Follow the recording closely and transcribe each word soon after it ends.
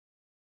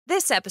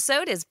This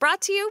episode is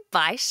brought to you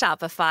by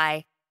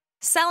Shopify.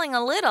 Selling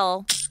a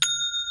little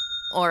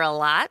or a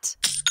lot?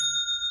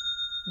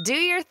 Do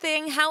your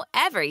thing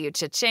however you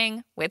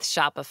cha-ching with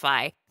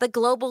Shopify, the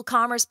global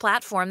commerce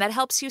platform that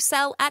helps you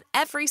sell at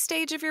every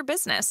stage of your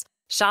business.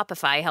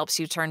 Shopify helps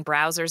you turn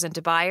browsers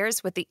into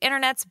buyers with the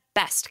internet's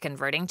best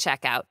converting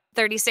checkout.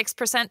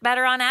 36%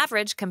 better on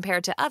average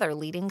compared to other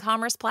leading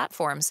commerce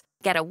platforms.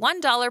 Get a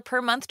 $1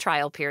 per month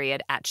trial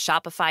period at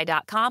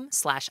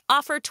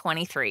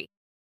shopify.com/offer23.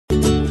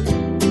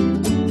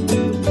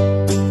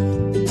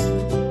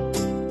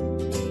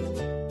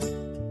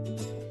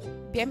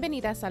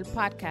 Bienvenidas al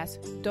podcast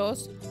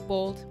Dos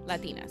Bold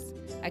Latinas.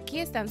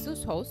 Aquí están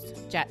sus hosts,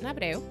 Jatna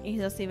Abreu y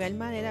Josibel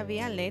Madera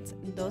Vialets,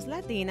 dos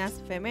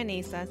latinas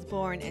feministas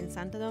born in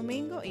Santo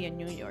Domingo y in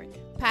New York.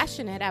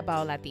 Passionate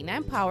about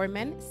Latina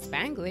empowerment,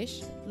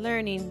 Spanglish,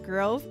 learning,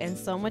 growth, and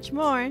so much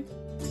more.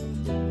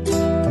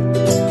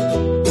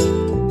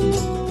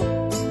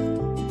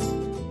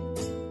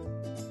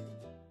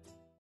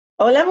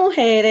 Hola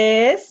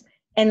mujeres,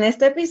 en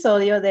este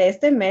episodio de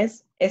este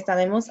mes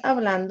estaremos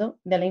hablando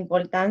de la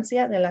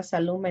importancia de la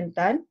salud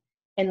mental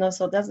en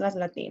nosotras las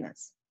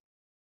latinas.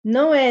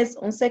 No es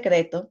un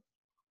secreto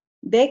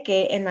de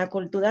que en la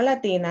cultura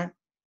latina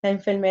la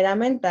enfermedad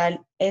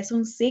mental es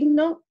un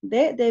signo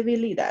de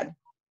debilidad.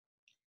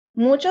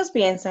 Muchos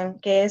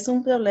piensan que es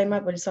un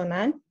problema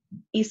personal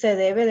y se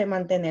debe de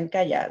mantener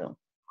callado.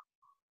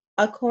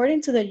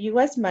 According to the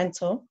U.S.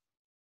 Mental,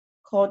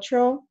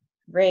 Cultural,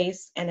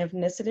 Race, and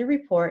Ethnicity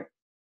Report,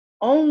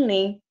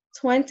 only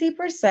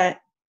 20%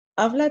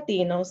 of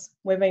Latinos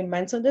with a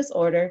mental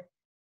disorder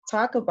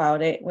talk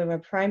about it with a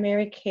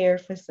primary care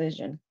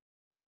physician.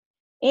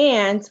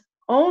 And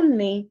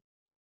only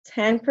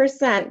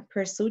 10%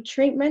 pursue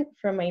treatment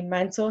from a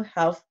mental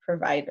health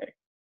provider.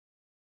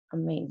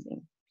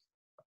 Amazing.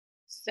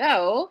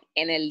 So,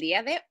 en el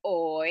día de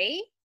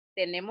hoy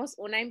tenemos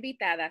una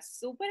invitada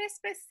súper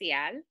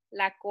especial,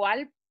 la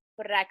cual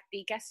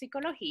practica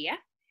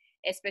psicología,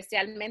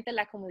 especialmente en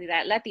la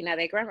comunidad latina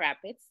de Grand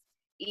Rapids,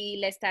 y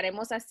le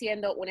estaremos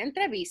haciendo una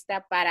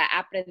entrevista para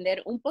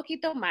aprender un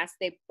poquito más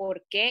de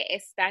por qué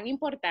es tan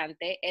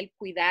importante el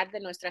cuidar de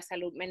nuestra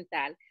salud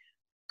mental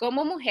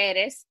como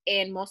mujeres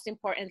and most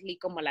importantly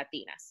como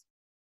Latinas.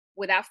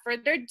 Without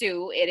further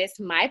ado, it is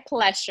my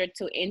pleasure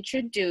to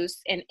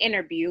introduce and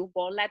interview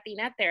Bold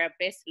Latina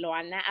therapist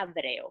Loana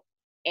Abreu,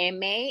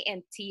 MA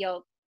and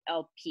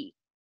TLP.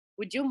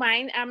 Would you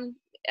mind kind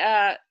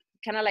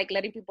of like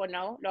letting people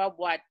know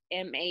what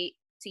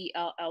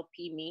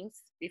MATLLP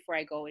means before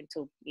I go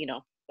into,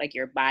 like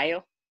your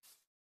bio?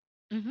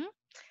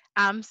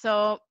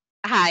 So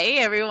hi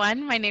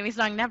everyone, my name is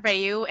Loana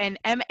Abreu and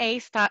MA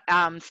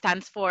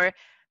stands for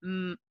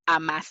a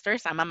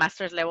master's. I'm a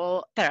master's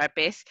level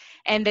therapist,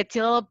 and the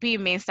TLP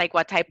means like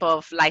what type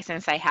of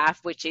license I have,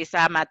 which is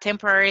I'm a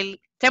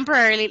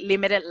temporarily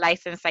limited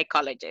license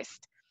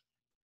psychologist.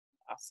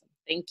 Awesome,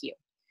 thank you.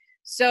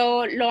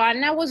 So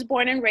Loana was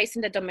born and raised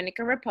in the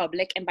Dominican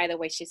Republic, and by the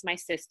way, she's my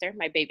sister,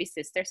 my baby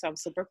sister, so I'm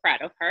super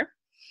proud of her.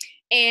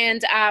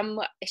 And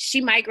she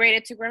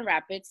migrated to Grand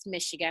Rapids,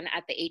 Michigan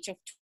at the age of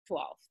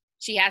 12.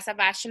 She has a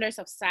Bachelor's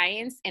of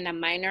Science and a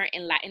minor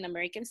in Latin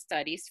American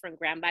Studies from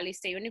Grand Valley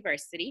State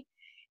University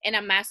and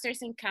a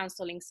Master's in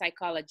Counseling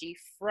Psychology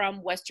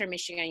from Western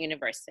Michigan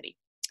University.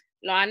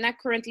 Loana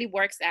currently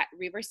works at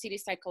River City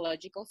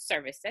Psychological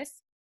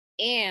Services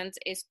and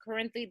is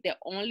currently the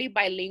only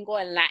bilingual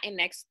and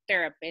LatinX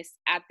therapist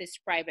at this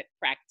private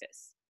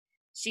practice.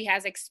 She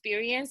has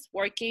experience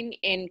working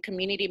in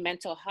community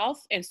mental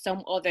health, and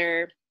some of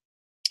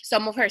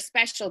her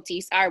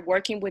specialties are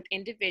working with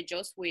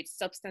individuals with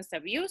substance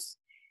abuse,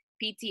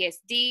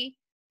 PTSD,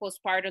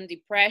 postpartum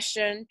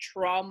depression,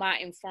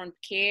 trauma-informed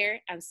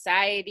care,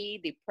 anxiety,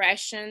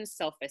 depression,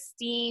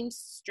 self-esteem,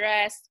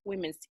 stress,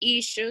 women's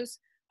issues,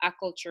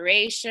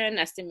 acculturation,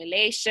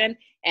 assimilation,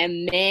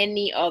 and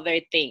many other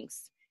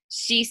things.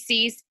 She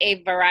sees a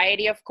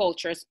variety of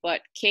cultures,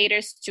 but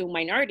caters to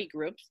minority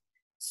groups,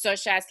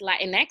 such as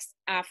Latinx,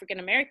 African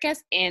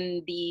Americans,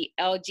 and the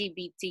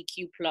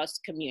LGBTQ plus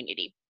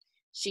community.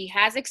 She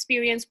has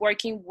experience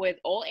working with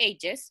all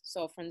ages,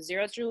 so from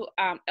 0 to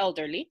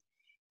elderly.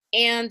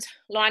 And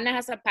Loana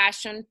has a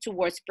passion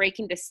towards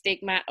breaking the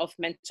stigma of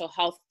mental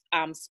health,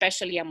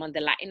 especially among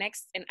the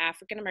Latinx and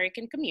African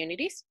American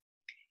communities.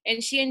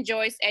 And she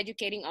enjoys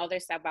educating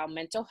others about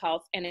mental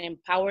health and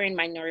empowering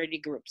minority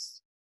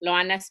groups.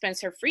 Loana spends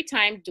her free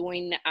time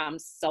doing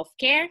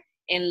self-care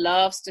and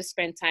loves to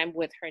spend time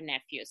with her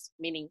nephews,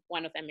 meaning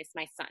one of them is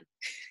my son.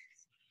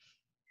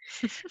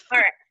 All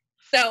right.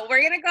 So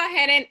we're going to go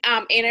ahead and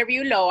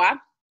interview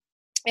Loa.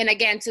 And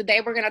again,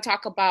 today we're going to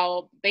talk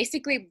about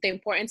basically the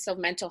importance of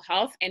mental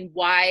health and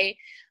why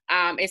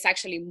it's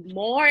actually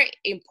more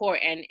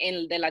important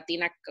in the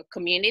Latina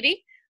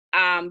community,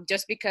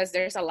 just because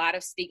there's a lot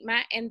of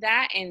stigma in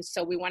that. And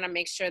so we want to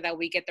make sure that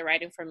we get the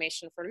right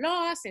information for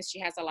Loa, since she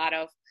has a lot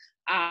of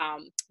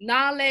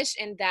knowledge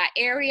in that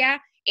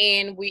area.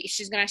 And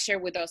she's going to share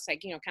with us,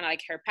 like, kind of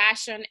like her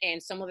passion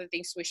and some of the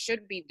things we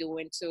should be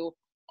doing to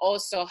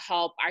also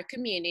help our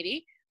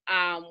community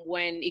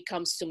when it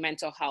comes to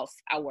mental health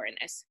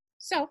awareness.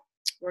 So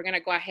we're going to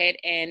go ahead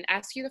and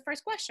ask you the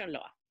first question,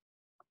 Loa.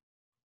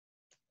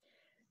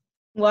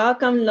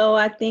 Welcome,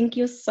 Loa. Thank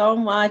you so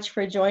much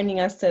for joining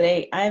us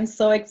today. I am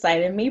so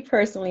excited, me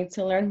personally,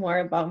 to learn more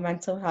about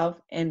mental health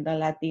in the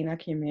Latina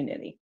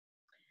community.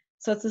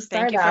 So to Thank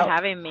start you for out,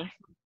 having me.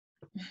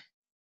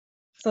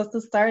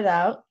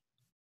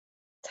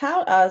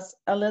 tell us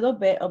a little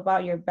bit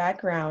about your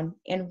background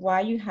and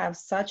why you have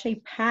such a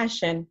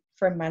passion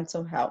for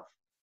mental health.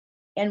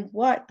 And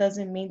what does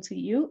it mean to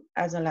you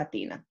as a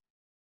Latina?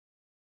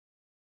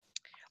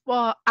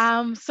 Well,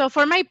 so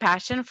for my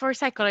passion for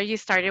psychology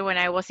started when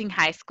I was in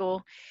high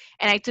school,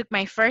 and I took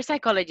my first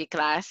psychology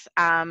class.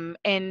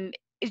 And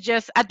it's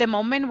just at the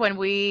moment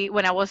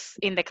when I was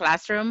in the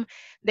classroom,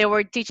 they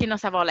were teaching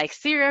us about like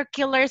serial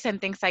killers and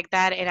things like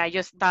that, and I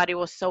just thought it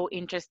was so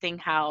interesting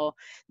how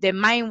the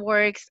mind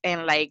works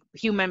and like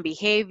human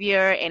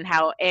behavior and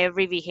how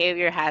every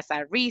behavior has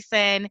a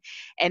reason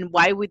and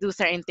why we do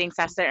certain things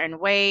a certain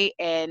way.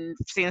 And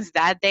since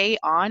that day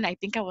on, I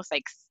think I was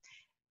like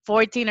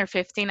 14 or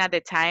 15 at the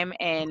time,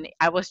 and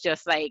I was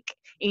just like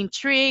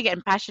intrigued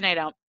and passionate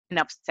and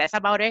obsessed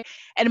about it.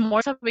 And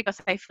more so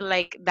because I feel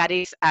like that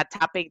is a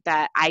topic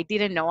that I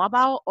didn't know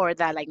about, or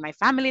that like my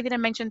family didn't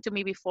mention to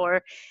me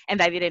before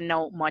and I didn't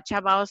know much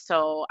about.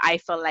 So I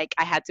felt like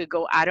I had to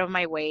go out of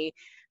my way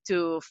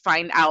to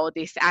find out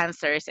these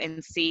answers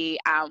and see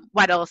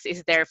what else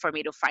is there for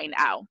me to find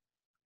out.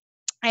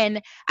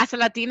 And as a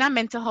Latina,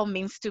 mental health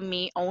means to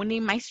me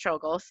owning my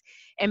struggles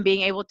and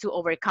being able to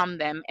overcome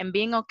them and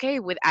being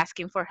okay with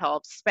asking for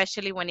help,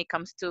 especially when it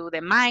comes to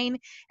the mind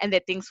and the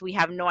things we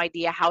have no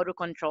idea how to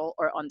control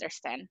or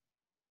understand.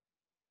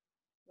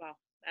 Wow,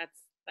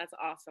 that's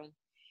awesome.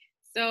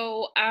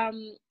 So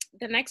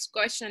the next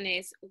question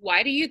is,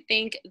 why do you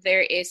think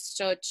there is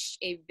such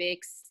a big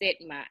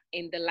stigma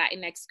in the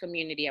Latinx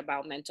community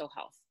about mental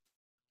health?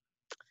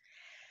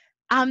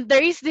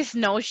 There is this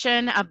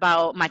notion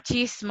about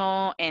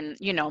machismo and,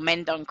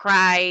 men don't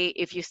cry.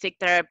 If you seek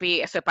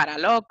therapy, eso es para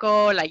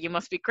loco. Like, you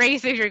must be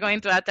crazy if you're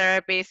going to a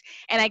therapist.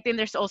 And I think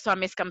there's also a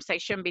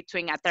misconception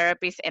between a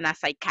therapist and a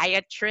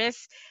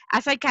psychiatrist.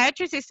 A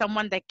psychiatrist is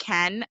someone that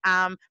can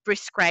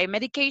prescribe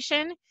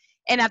medication.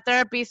 And a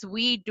therapist,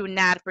 we do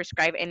not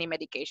prescribe any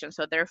medication.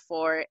 So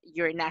therefore,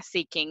 you're not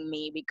seeking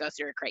me because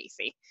you're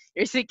crazy.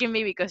 You're seeking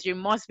me because you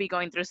must be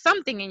going through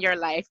something in your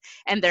life,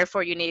 and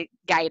therefore you need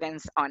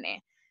guidance on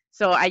it.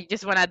 So I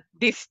just want to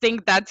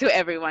distinct that to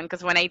everyone,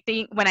 because when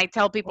I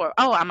tell people,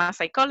 oh, I'm a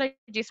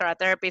psychologist or a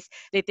therapist,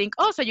 they think,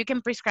 oh, so you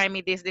can prescribe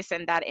me this,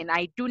 and that, and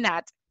I do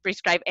not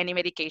prescribe any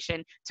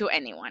medication to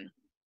anyone.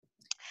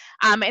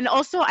 And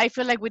also, I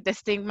feel like with the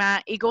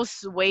stigma, it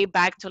goes way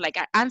back to like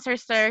our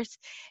ancestors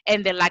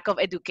and the lack of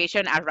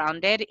education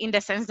around it, in the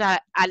sense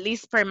that, at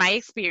least per my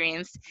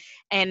experience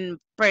and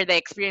per the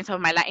experience of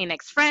my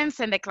Latinx friends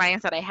and the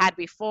clients that I had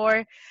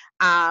before,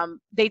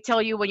 they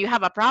tell you when you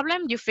have a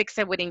problem, you fix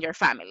it within your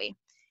family,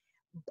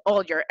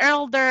 all your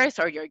elders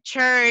or your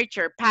church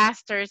or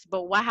pastors.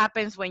 But what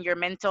happens when your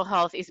mental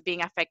health is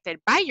being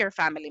affected by your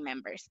family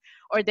members,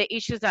 or the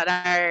issues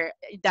that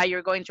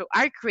you're going through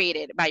are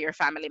created by your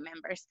family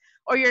members,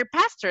 or your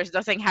pastors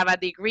doesn't have a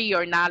degree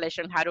or knowledge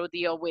on how to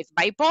deal with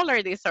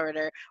bipolar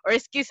disorder or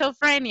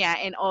schizophrenia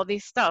and all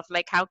this stuff?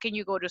 Like, how can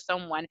you go to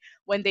someone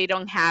when they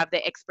don't have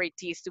the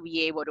expertise to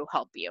be able to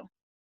help you?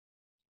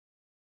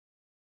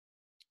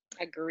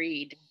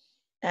 Agreed.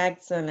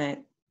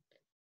 Excellent.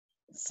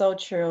 So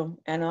true.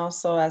 And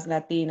also as a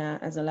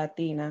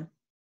Latina,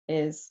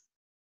 is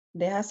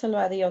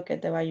déjaselo a Dios que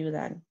te va a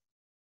ayudar.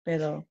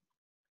 Pero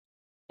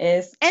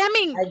es And I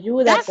mean,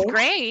 that's ayúdate.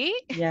 great,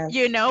 Yes.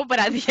 but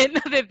at the end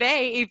of the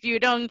day, if you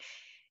don't,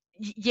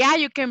 yeah,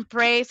 you can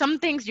pray. Some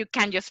things you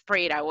can just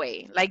pray it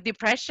away. Like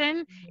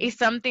depression is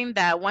something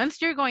that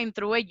once you're going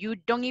through it, you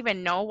don't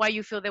even know why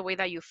you feel the way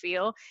that you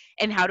feel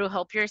and how to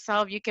help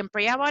yourself. You can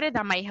pray about it,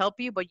 that might help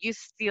you, but you're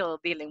still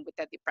dealing with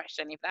the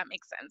depression, if that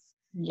makes sense.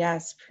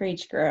 Yes,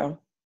 preach,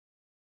 girl.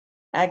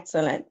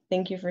 Excellent.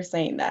 Thank you for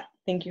saying that.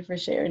 Thank you for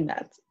sharing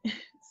that.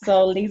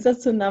 So leads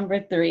us to number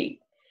 3.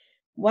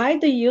 Why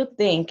do you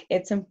think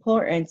it's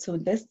important to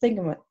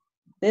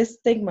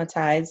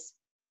destigmatize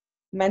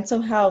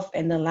mental health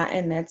in the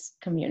Latinx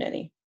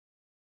community?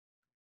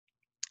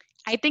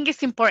 I think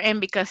it's important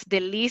because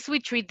the least we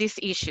treat these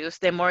issues,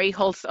 the more it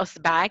holds us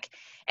back,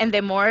 and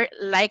the more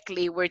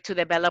likely we're to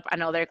develop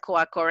another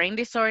co-occurring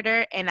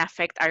disorder and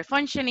affect our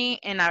functioning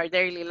in our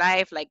daily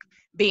life, like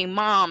being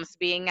moms,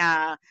 being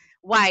a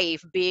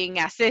wife, being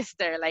a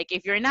sister. Like,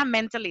 if you're not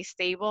mentally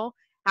stable,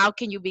 how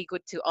can you be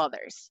good to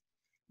others?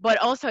 But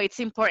also, it's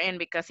important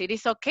because it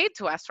is okay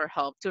to ask for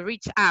help, to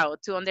reach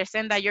out, to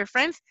understand that your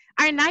friends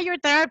are not your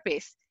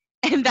therapist,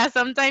 and that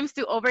sometimes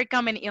to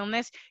overcome an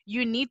illness,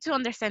 you need to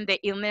understand the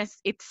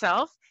illness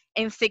itself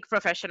and seek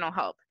professional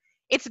help.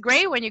 It's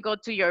great when you go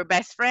to your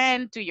best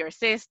friend, to your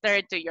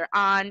sister, to your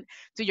aunt,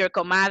 to your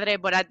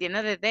comadre, but at the end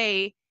of the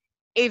day,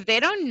 if they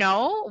don't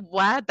know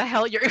what the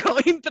hell you're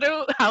going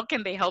through, how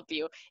can they help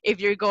you if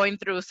you're going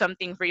through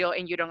something real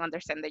and you don't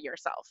understand it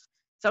yourself?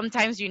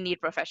 Sometimes you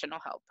need professional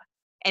help.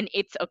 and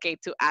it's okay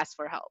to ask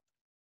for help.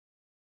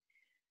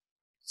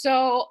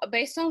 So,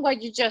 based on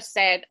what you just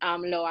said,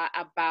 Loa,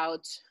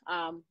 about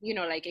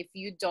like if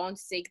you don't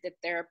seek the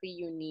therapy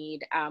you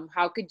need,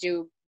 how could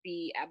you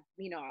be, a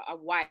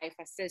wife,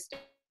 a sister,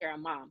 a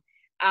mom?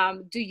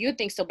 Do you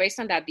think so? Based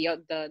on that,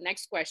 the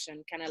next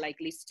question kind of like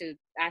leads to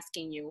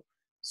asking you.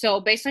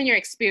 So, based on your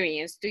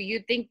experience, do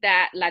you think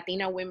that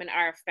Latina women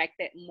are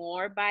affected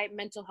more by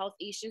mental health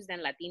issues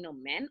than Latino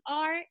men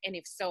are? And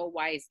if so,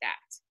 why is that?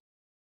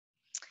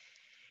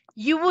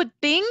 You would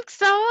think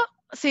so,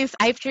 since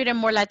I've treated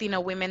more Latino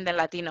women than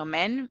Latino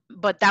men,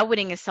 but that would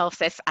in itself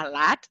says a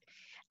lot.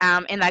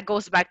 And that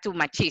goes back to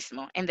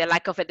machismo and the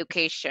lack of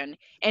education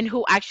and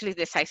who actually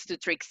decides to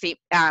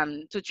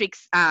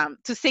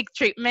to seek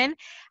treatment.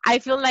 I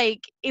feel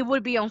like it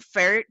would be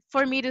unfair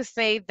for me to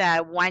say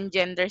that one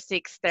gender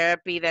seeks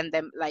therapy than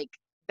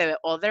the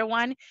other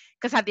one,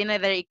 because at the end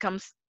of the day, it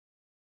comes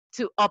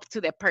to up to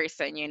the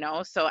person,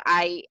 so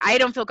I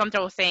don't feel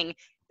comfortable saying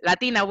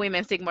Latina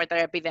women seek more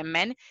therapy than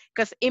men,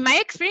 because in my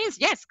experience,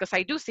 yes, because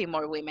I do see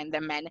more women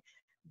than men,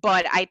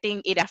 but I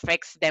think it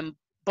affects them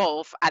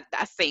both at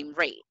the same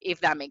rate, if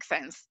that makes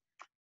sense.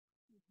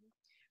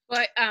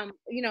 But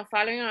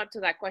following up to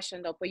that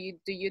question though, but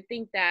do you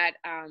think that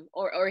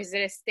or is it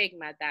a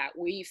stigma that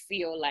we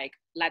feel like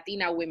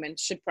Latina women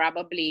should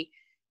probably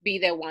be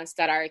the ones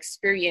that are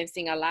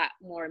experiencing a lot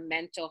more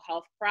mental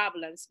health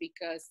problems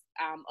because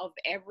of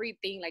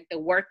everything, like the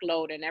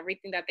workload and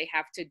everything that they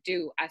have to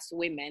do as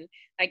women?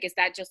 Like, is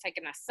that just like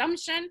an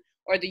assumption,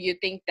 or do you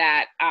think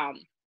that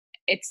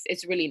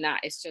it's really not?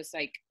 It's just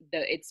like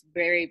it's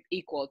very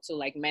equal to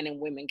like men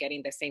and women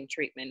getting the same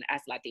treatment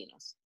as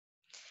Latinos.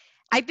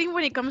 I think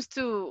when it comes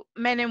to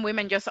men and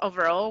women, just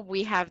overall,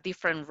 we have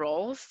different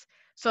roles.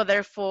 So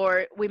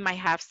therefore, we might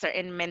have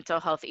certain mental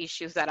health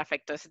issues that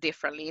affect us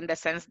differently, in the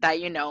sense that,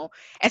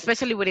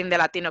 especially within the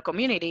Latino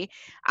community,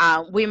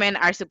 women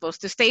are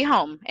supposed to stay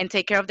home and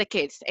take care of the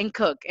kids and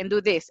cook and do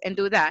this and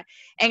do that.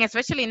 And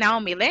especially now,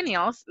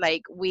 millennials,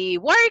 like we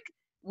work,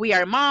 we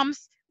are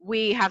moms,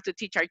 we have to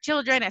teach our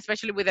children,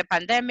 especially with the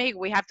pandemic,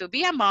 we have to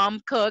be a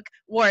mom, cook,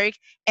 work,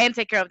 and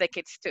take care of the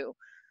kids too.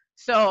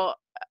 So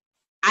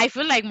I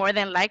feel like more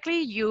than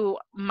likely you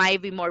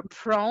might be more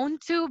prone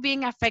to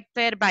being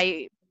affected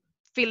by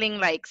feeling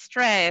like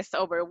stressed,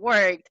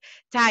 overworked,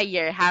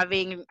 tired,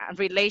 having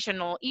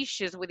relational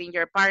issues within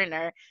your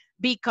partner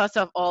because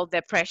of all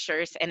the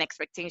pressures and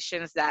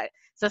expectations that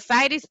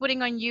society is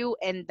putting on you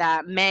and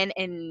that men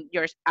and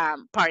your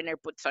partner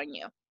puts on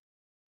you.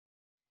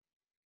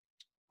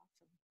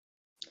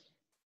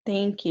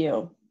 Thank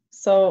you.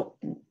 So,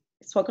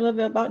 spoke a little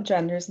bit about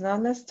genders. Now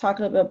let's talk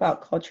a little bit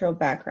about cultural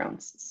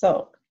backgrounds.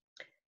 So,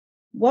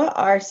 what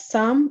are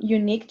some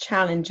unique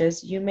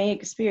challenges you may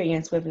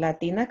experience with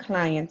Latina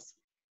clients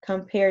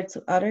compared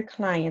to other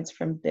clients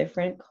from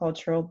different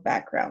cultural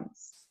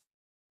backgrounds?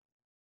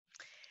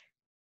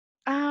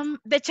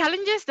 The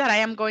challenges that I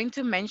am going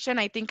to mention,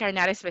 I think, are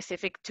not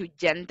specific to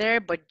gender,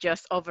 but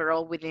just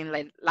overall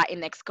within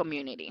Latinx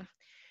community.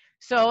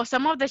 So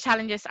some of the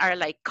challenges are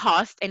like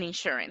cost and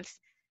insurance.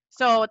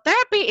 So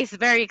therapy is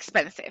very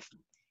expensive.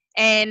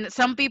 And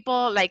some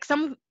people, like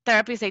some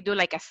therapists, they do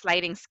like a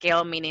sliding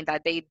scale, meaning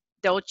that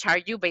they'll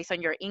charge you based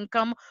on your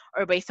income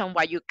or based on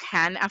what you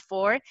can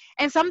afford.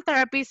 And some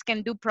therapists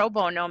can do pro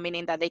bono,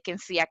 meaning that they can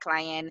see a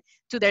client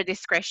to their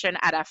discretion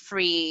at a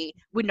free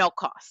with no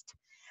cost.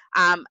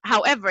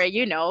 However,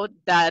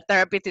 the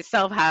therapist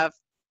itself have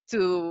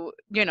to,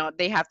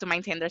 they have to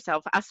maintain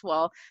themselves as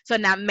well. So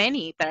not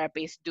many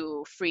therapists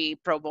do free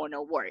pro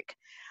bono work.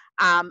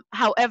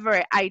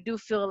 However, I do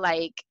feel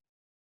like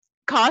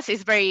cost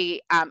is very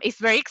it's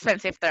very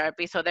expensive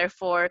therapy. So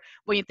therefore,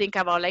 when you think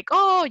about like,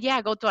 oh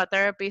yeah, go to a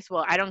therapist,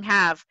 well, I don't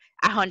have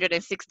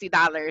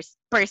 $160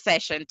 per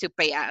session to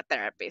pay a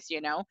therapist,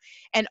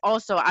 and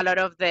also a lot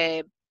of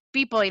the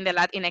people in the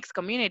Latinx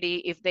community,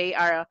 if they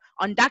are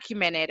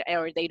undocumented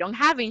or they don't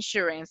have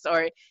insurance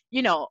or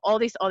all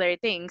these other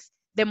things,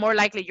 the more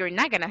likely you're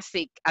not going to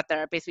seek a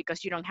therapist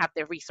because you don't have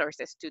the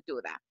resources to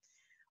do that.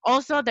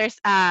 Also, there's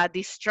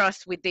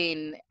distrust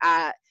within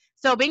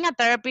so being a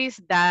therapist,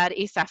 that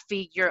is a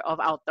figure of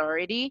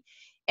authority,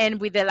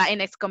 and with the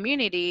Latinx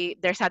community,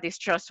 there's a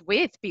distrust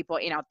with people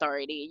in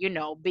authority.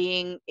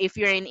 Being, if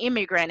you're an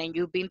immigrant and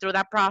you've been through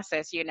that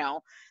process,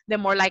 the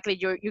more likely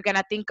you're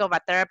gonna think of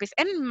a therapist.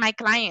 And my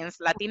clients,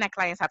 Latina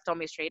clients, have told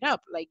me straight up,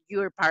 like,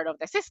 you're part of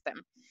the system,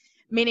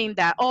 meaning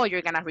that, oh,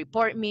 you're gonna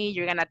report me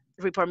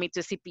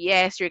to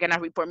CPS, you're gonna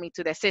report me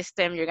to the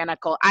system, you're gonna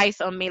call ICE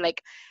on me,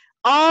 like,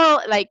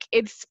 all, like,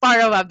 it's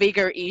part of a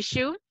bigger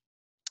issue,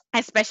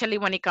 especially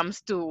when it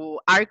comes to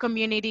our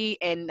community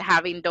and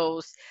having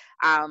those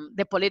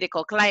the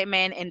political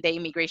climate and the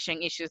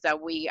immigration issues that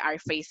we are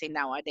facing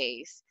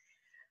nowadays.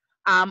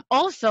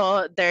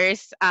 Also,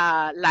 there's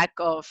a lack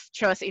of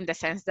trust, in the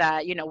sense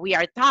that, we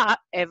are taught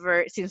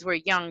ever since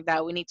we're young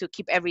that we need to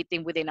keep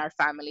everything within our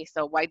family.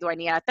 So why do I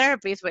need a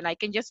therapist when I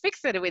can just fix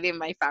it within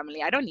my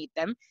family? I don't need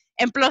them.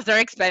 And plus, they're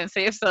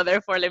expensive. So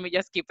therefore, let me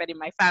just keep it in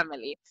my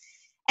family.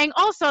 And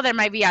also, there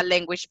might be a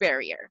language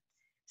barrier.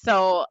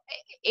 So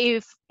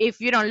if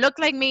you don't look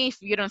like me,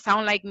 if you don't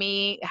sound like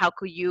me, how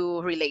could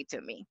you relate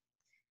to me?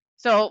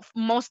 So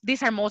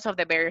these are most of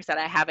the barriers that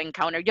I have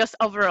encountered. Just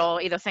overall,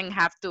 it doesn't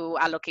have to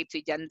allocate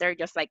to gender,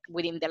 just like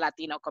within the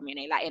Latino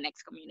community,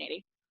 Latinx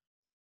community.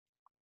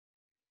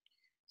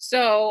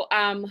 So,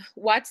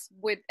 what's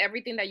with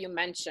everything that you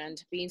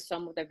mentioned being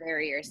some of the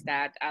barriers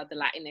that the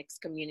Latinx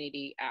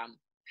community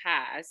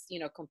has,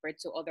 compared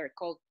to other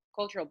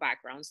cultural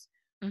backgrounds?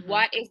 Mm-hmm.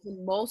 What is the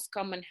most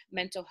common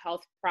mental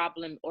health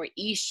problem or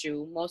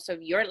issue most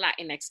of your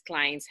Latinx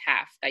clients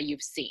have that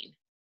you've seen?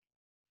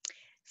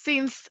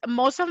 Since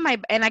most of my,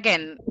 and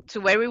again,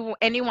 to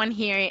anyone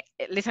here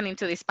listening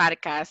to this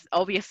podcast,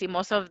 obviously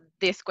most of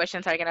these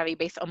questions are going to be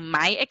based on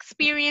my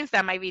experience.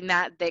 That might be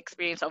not the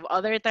experience of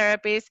other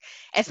therapists,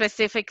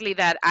 specifically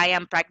that I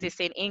am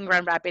practicing in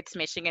Grand Rapids,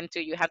 Michigan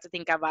too. You have to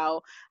think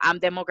about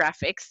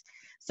demographics.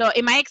 So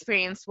in my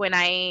experience, one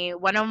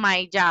of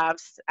my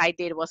jobs I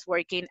did was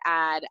working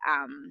at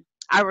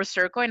our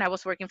circle, and I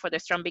was working for the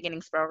Strong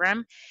Beginnings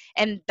program,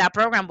 and that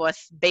program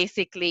was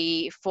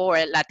basically for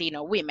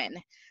Latino women.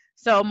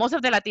 So most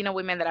of the Latino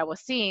women that I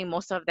was seeing,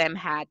 most of them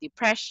had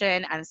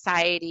depression,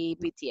 anxiety,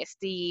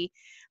 PTSD,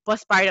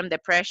 postpartum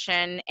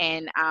depression,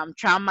 and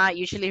trauma,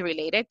 usually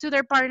related to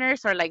their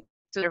partners or like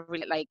to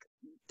like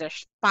their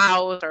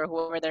spouse or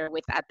whoever they're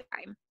with at the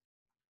time.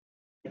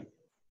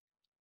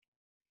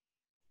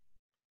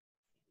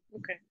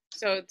 Okay.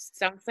 So it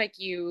sounds like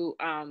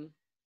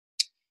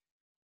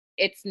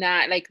it's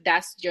not like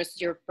that's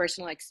just your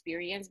personal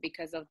experience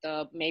because of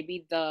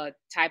maybe the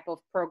type of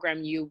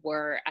program you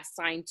were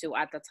assigned to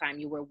at the time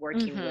you were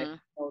working with. Mm-hmm.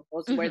 So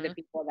those were the Mm-hmm.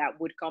 people that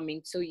would come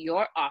into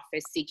your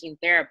office seeking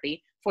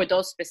therapy for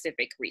those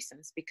specific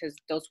reasons because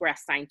those were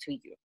assigned to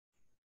you.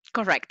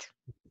 Correct.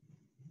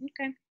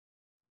 Okay.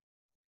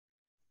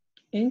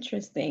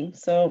 Interesting.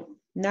 So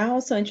now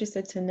also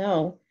interested to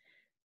know,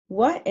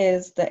 what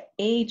is the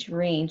age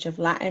range of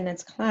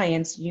Latinx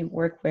clients you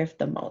work with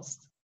the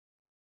most?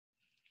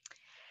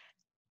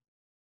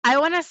 I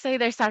want to say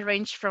there's a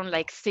range from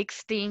like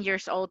 16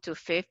 years old to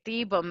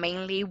 50, but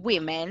mainly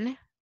women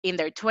in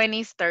their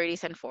 20s,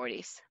 30s, and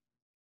 40s.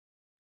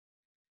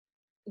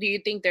 Do you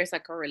think there's a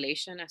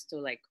correlation as to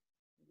like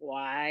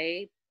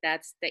why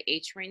that's the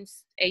age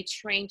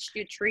range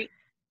you treat?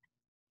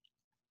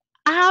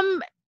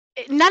 Um,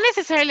 Not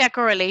necessarily a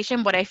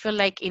correlation, but I feel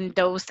like in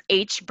those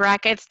age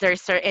brackets,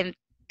 there's certain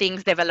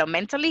things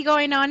developmentally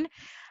going on,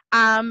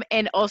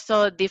 and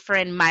also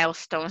different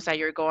milestones that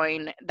are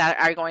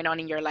going on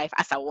in your life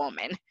as a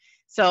woman.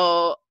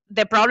 So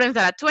the problems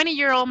that a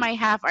 20-year-old might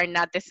have are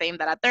not the same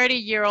that a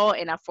 30-year-old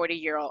and a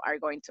 40-year-old are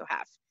going to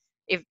have.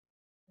 If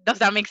Does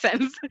that make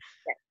sense?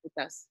 Yes, it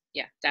does.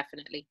 Yeah,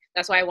 definitely.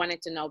 That's why I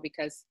wanted to know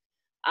because,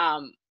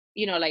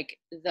 like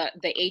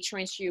the age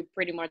range you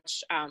pretty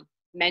much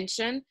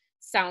mentioned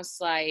sounds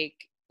like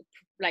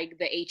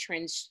the age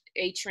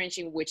range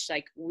in which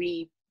like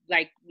we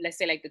like let's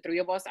say like the three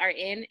of us are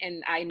in,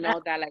 and I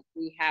know that like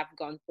we have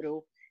gone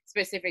through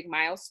specific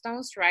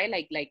milestones, right?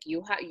 Like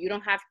you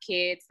don't have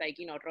kids, like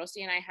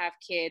Rosie and I have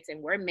kids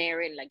and we're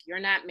married, like you're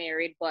not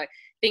married, but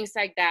things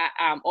like that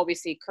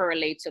obviously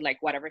correlate to like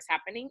whatever's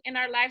happening in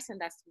our lives,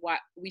 and that's what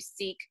we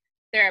seek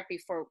therapy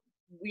for,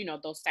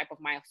 those type of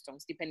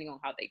milestones depending on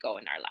how they go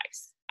in our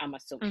lives, I'm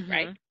assuming,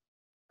 right?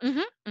 Mm-hmm.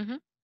 Mm-hmm. Mm-hmm.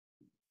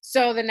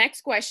 So the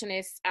next question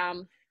is,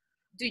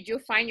 do you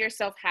find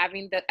yourself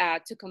having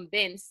to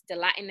convince the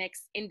Latinx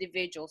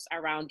individuals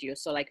around you?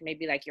 So like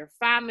maybe like your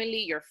family,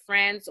 your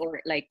friends, or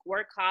like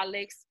work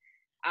colleagues,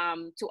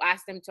 to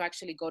ask them to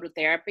actually go to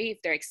therapy if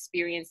they're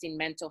experiencing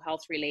mental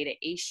health related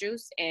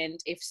issues, and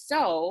if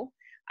so,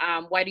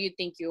 why do you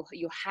think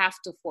you have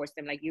to force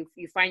them? Like you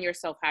find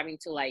yourself having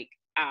to like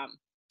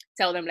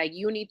tell them like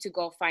you need to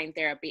go find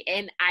therapy,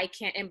 and I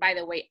can't, and by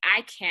the way,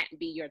 I can't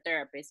be your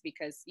therapist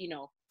because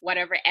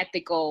whatever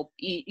ethical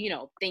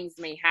things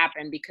may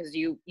happen because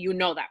you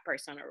know that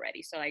person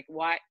already. So like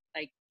what,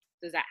 like,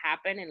 does that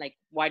happen, and like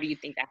why do you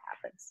think that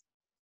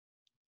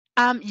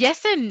happens?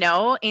 Yes and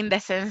no, in the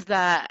sense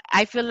that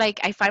I feel like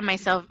I find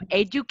myself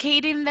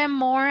educating them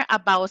more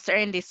about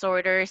certain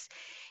disorders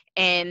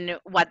and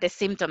what the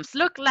symptoms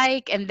look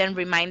like, and then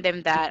remind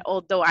them that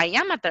although I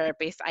am a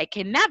therapist, I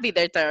cannot be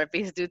their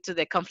therapist due to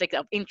the conflict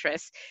of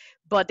interest,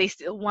 but they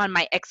still want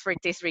my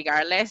expertise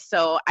regardless.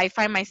 So I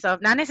find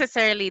myself not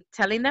necessarily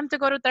telling them to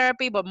go to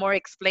therapy, but more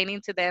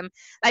explaining to them.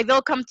 Like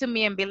they'll come to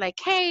me and be like,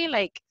 hey,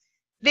 like,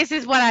 this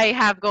is what I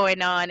have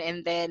going on.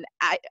 And then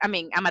I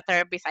mean, I'm a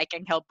therapist, I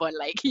can help but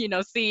like,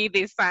 see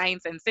these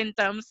signs and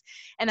symptoms.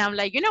 And I'm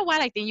like, you know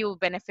what? I think you will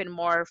benefit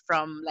more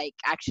from like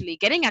actually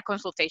getting a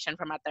consultation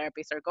from a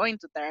therapist or going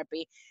to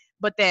therapy.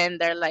 But then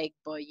they're like,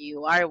 but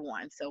you are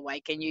one. So why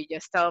can you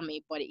just tell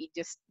me? But it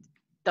just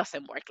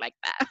doesn't work like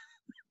that.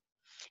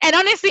 And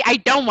honestly, I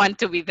don't want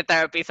to be the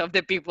therapist of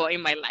the people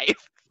in my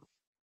life.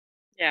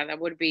 Yeah, that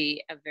would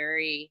be a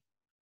very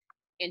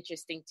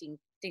interesting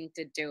thing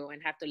to do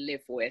and have to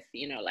live with,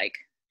 like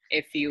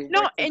if you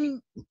No, were to be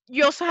and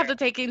you also have there.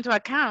 to take into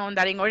account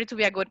that in order to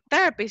be a good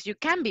therapist, you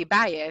can be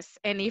biased.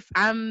 And if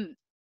I'm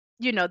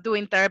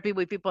doing therapy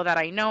with people that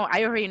I know,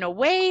 I already know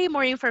way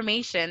more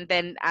information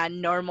than a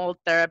normal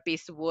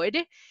therapist would.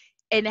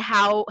 And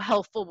how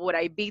helpful would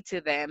I be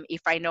to them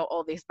if I know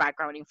all this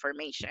background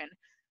information?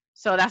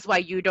 So that's why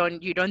you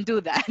don't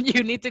do that.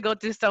 You need to go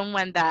to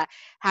someone that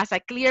has a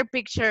clear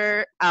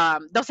picture,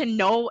 doesn't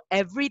know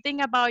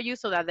everything about you,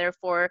 so that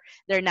therefore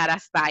they're not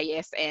as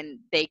biased and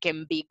they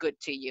can be good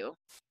to you.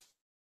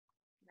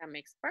 That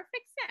makes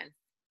perfect sense.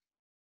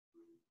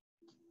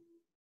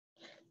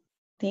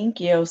 Thank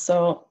you.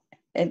 So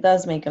it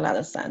does make a lot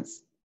of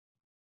sense.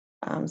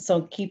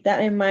 So keep that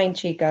in mind,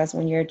 chicas,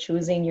 when you're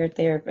choosing your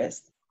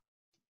therapist.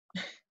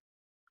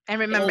 And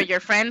remember, And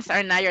your friends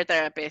are not your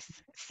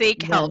therapists.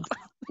 Seek help,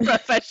 yes,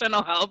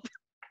 professional help.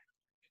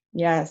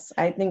 yes,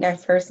 I think I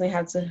personally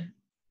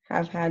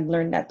have had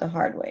learned that the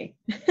hard way.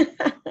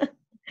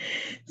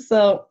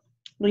 So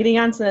leading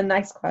on to the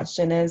next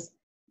question is,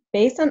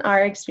 based on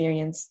our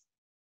experience,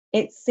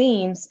 it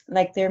seems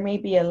like there may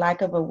be a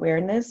lack of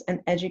awareness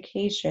and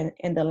education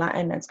in the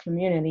Latinx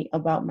community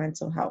about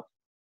mental health.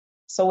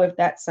 So with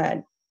that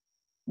said,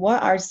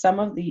 what are some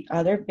of the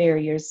other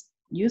barriers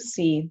you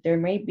see there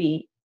may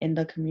be in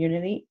the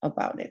community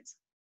about it?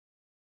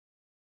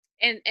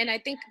 And I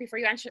think before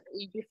you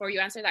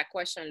answer that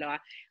question, Laura,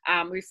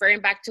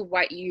 referring back to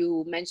what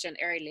you mentioned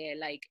earlier,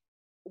 like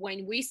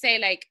when we say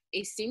like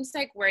it seems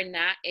like we're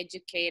not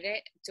educated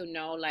to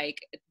know like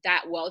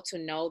that well to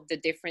know the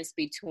difference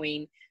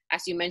between,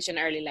 as you mentioned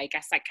earlier, like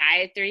a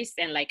psychiatrist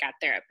and like a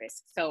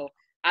therapist. So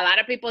a lot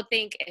of people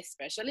think,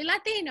 especially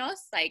Latinos,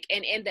 like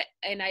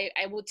and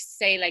I would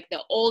say like the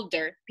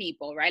older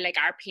people, right? Like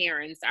our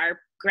parents, our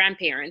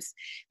grandparents,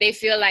 they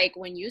feel like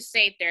when you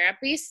say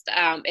therapist,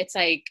 it's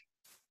like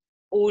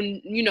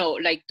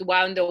like tú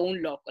vas donde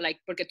un loco, like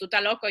porque tú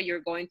estás loco,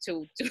 you're going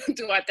to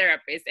a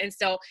therapist. And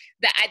so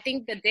that I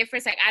think the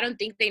difference, like I don't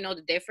think they know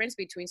the difference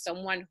between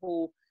someone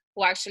who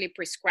actually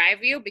prescribe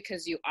you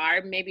because you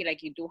are maybe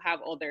like you do have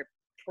other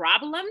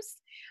problems,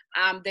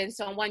 than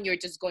someone you're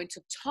just going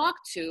to talk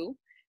to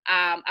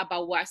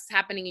about what's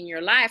happening in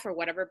your life or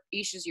whatever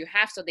issues you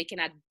have, so they can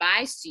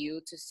advise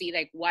you to see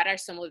like what are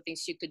some of the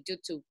things you could do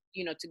to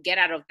to get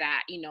out of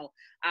that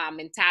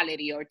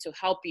mentality, or to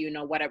help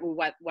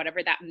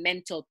whatever that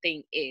mental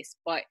thing is.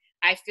 But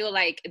I feel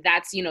like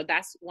that's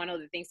one of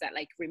the things that,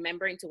 like,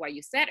 remembering to what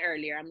you said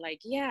earlier, I'm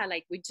like, yeah,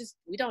 like we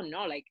don't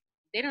know, like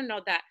they don't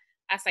know that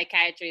a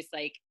psychiatrist,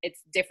 like,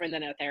 it's different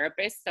than a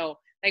therapist. So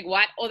like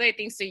what other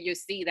things do you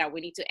see that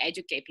we need to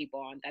educate people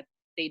on that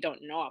they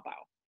don't know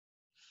about?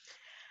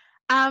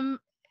 Um,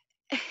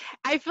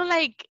 I feel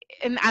like,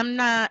 and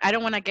I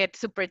don't want to get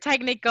super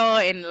technical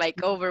and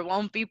like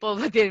overwhelm people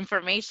with the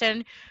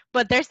information,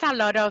 but there's a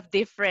lot of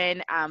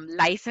different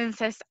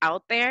licenses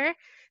out there.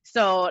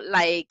 So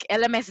like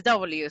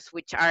LMSWs,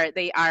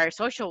 they are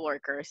social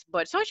workers,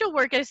 but social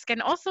workers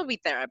can also be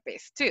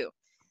therapists too.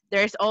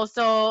 There's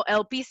also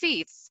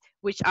LPCs,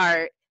 which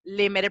are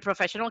limited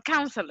professional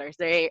counselors.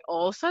 They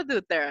also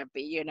do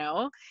therapy.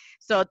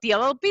 So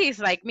TLLPs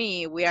like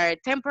me, we are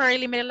temporary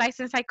limited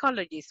license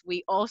psychologists.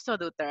 We also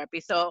do therapy.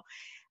 So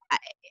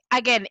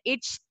again,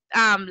 each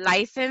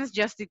license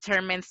just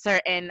determines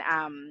certain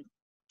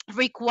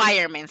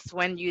requirements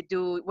when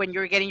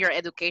you're getting your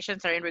education,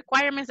 certain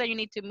requirements that you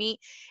need to meet.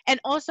 And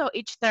also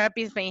each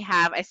therapist may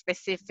have a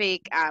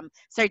specific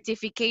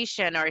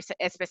certification or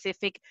a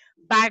specific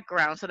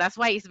background. So that's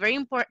why it's very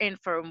important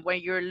for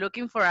when you're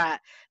looking for a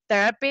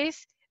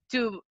therapist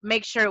to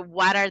make sure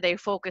what are they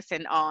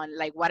focusing on,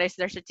 like what is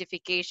their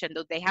certification,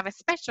 do they have a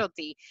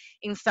specialty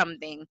in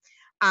something.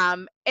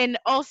 And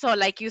also,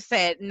 like you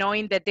said,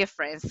 knowing the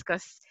difference,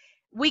 because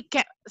we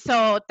can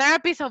so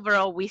therapists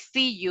overall, we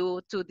see you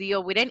to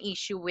deal with an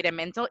issue, with a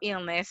mental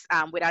illness,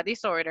 with a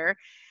disorder.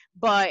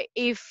 But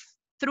if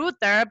through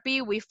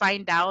therapy we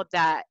find out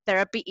that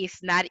therapy is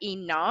not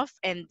enough,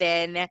 and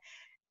then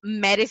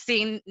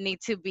medicine need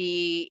to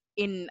be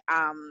in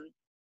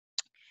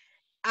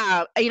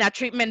a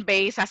treatment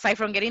base, aside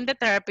from getting the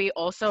therapy,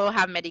 also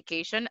have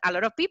medication. A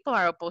lot of people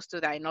are opposed to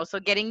that, and also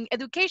getting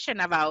education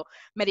about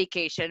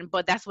medication.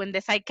 But that's when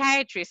the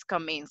psychiatrists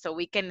come in, so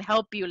we can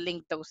help you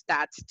link those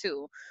dots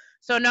too.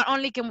 So not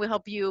only can we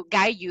help you,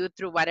 guide you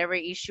through whatever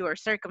issue or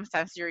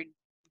circumstance you're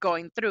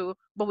going through,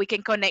 but we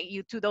can connect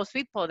you to those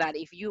people that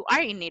if you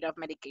are in need of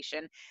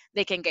medication,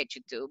 they can get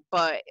you to.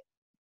 But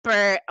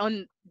per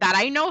on that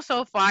I know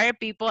so far,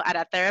 people at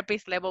a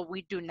therapist level,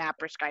 we do not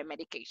prescribe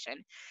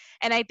medication.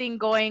 And I think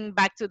going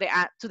back to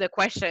the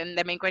question,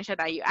 the main question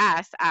that you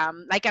asked,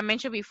 like I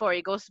mentioned before,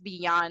 it goes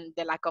beyond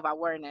the lack of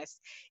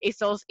awareness. It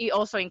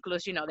also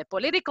includes, the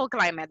political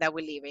climate that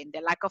we live in,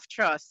 the lack of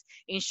trust,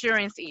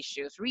 insurance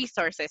issues,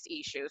 resources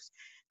issues,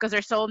 because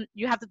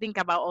you have to think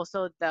about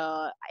also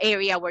the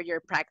area where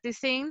you're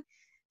practicing.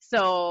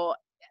 So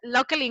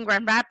luckily in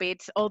Grand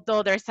Rapids,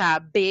 although there's a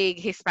big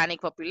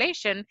Hispanic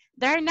population,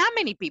 there are not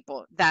many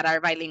people that are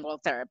bilingual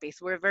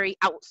therapists. We're very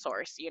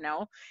outsourced.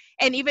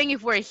 And even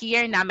if we're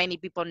here, not many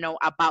people know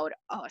about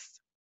us.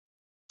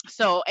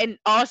 So, and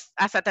us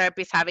as a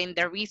therapist having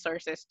the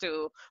resources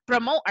to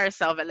promote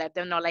ourselves and let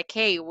them know, like,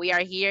 hey, we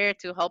are here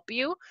to help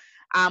you.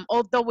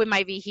 Although we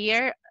might be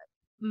here,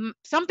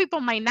 some people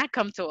might not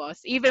come to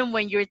us even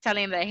when you're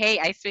telling them, hey,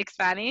 I speak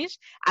Spanish,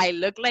 I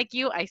look like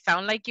you, I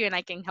sound like you, and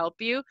I can help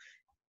you.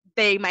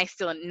 They might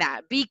still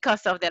not,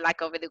 because of the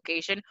lack of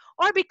education,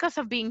 or because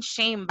of being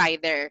shamed by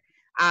their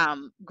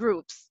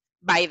groups,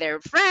 by their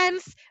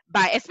friends,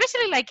 by,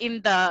 especially like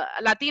in the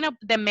Latino,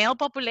 the male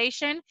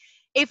population.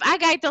 If a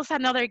guy tells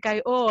another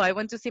guy, oh, I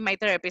want to see my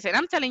therapist, and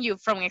I'm telling you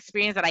from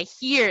experience that I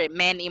hear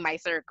men in my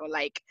circle,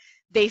 like,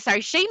 they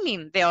start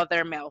shaming the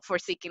other male for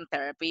seeking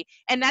therapy.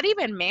 And not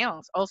even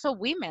males, also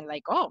women,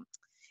 like, oh,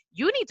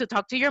 you need to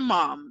talk to your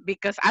mom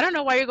because I don't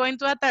know why you're going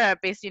to a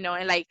therapist, and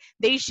like,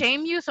 they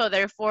shame you. So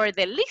therefore,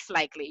 the least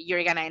likely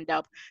you're going to end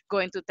up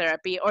going to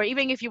therapy. Or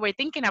even if you were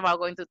thinking about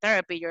going to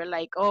therapy, you're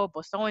like, oh,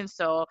 but so and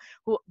so,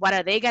 what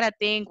are they going to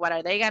think? What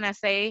are they going to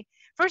say?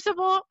 First of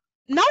all,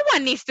 no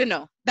one needs to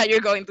know that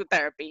you're going to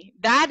therapy.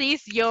 That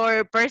is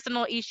your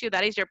personal issue.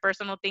 That is your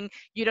personal thing.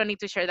 You don't need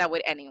to share that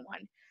with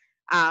anyone.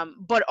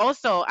 But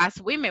also, as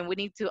women, we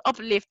need to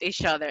uplift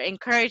each other,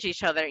 encourage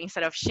each other,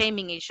 instead of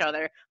shaming each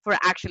other for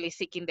actually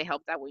seeking the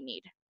help that we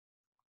need.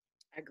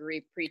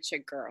 Agree, preach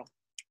it, girl.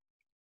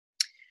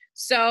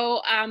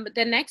 So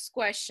the next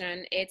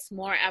question, it's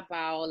more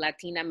about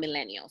Latina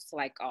millennials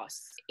like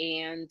us.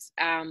 And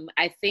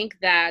I think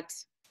that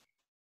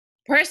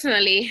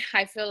personally,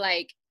 I feel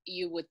like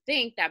you would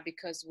think that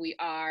because we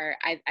are,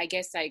 I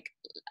guess, like,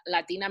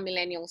 Latina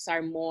millennials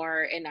are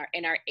more in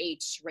our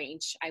age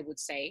range, I would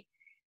say,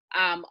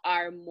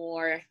 are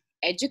more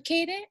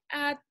educated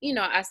at,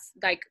 as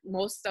like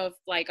most of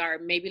like our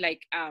maybe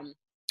like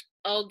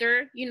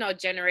older,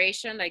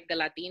 generation, like the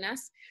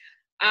Latinas.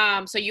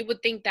 So you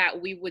would think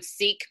that we would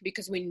seek,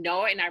 because we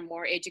know and are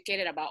more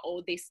educated about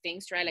all these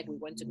things, right? Like, we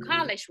went to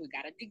college, we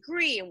got a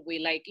degree, and we,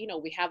 like,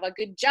 we have a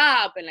good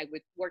job, and like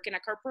we work in a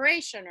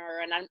corporation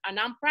or a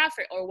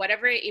nonprofit or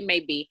whatever it may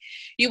be.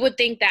 You would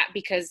think that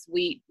because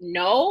we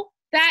know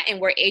that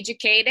and we're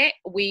educated,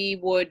 we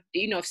would,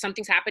 if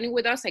something's happening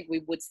with us, like, we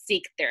would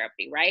seek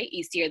therapy, right?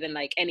 Easier than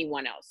like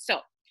anyone else. So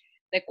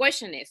the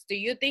question is, do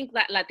you think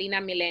that Latina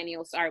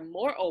millennials are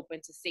more open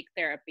to seek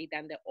therapy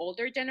than the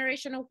older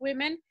generation of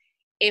women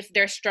if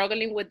they're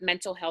struggling with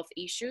mental health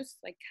issues?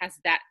 Like, has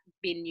that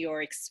been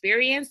your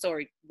experience,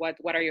 or what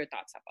are your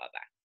thoughts about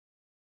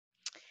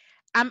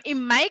that?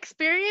 In my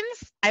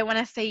experience, I want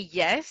to say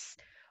yes.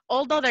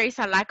 Although there is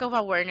a lack of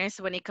awareness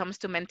when it comes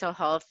to mental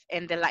health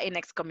in the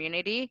Latinx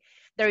community,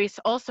 there is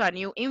also a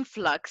new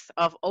influx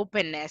of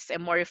openness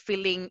and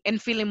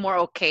feeling more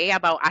okay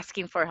about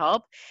asking for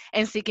help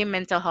and seeking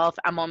mental health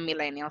among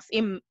millennials.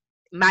 In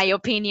my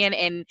opinion,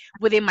 and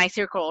within my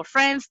circle of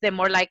friends, the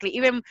more likely,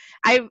 even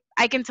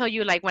I can tell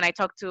you, like, when I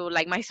talk to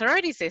like my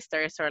sorority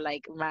sisters, or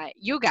like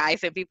you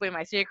guys and people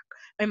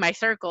in my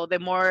circle, the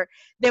more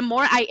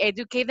I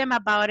educate them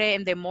about it,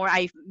 and the more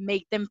I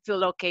make them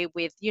feel okay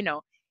with,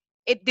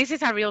 this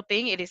is a real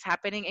thing, it is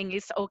happening, and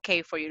it's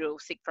okay for you to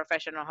seek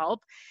professional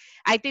help.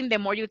 I think the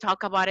more you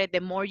talk about it,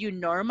 the more you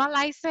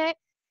normalize it,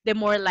 the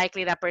more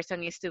likely that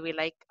person is to be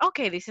like,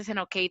 okay, this is an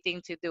okay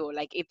thing to do.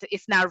 Like,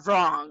 it's not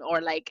wrong, or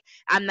like,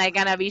 I'm not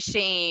gonna be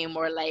shamed,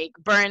 or like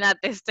burn at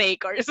the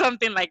stake, or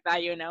something like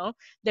that.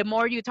 The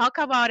more you talk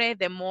about it,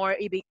 the more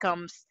it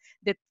becomes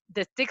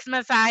the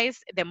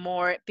stigmatized, the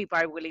more people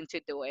are willing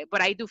to do it.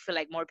 But I do feel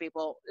like more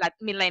people, like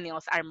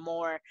millennials, are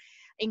more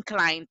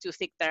inclined to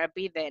seek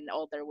therapy than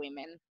older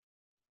women.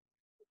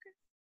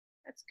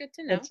 That's good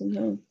to know. Good to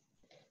know.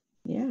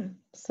 Yeah.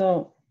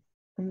 So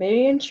I'm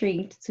very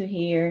intrigued to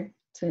hear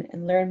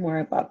and learn more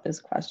about this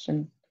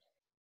question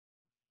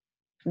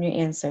from your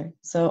answer.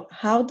 So,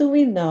 how do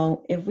we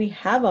know if we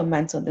have a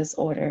mental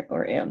disorder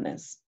or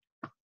illness?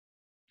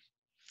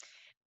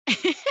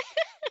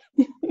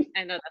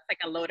 I know that's like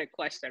a loaded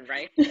question,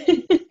 right?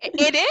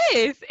 It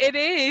is.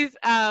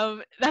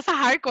 That's a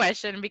hard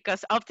question,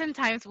 because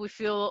oftentimes we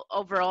feel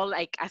overall,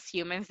 like, as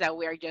humans, that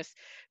we are just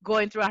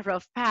going through a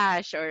rough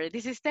patch, or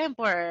this is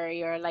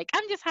temporary, or like,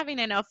 I'm just having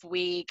an off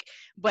week.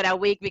 But a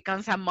week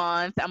becomes a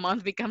month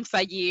becomes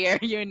a year,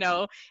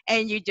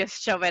 and you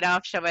just shove it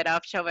off, shove it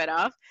off, shove it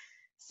off.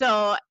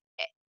 So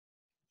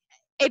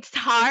it's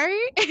hard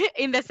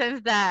in the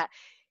sense that,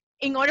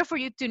 in order for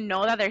you to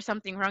know that there's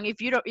something wrong,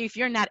 if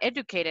you're not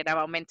educated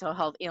about mental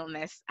health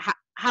illness,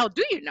 how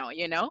do you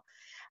know?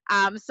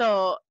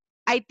 So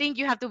I think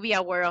you have to be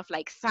aware of,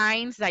 like,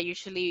 signs that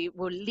usually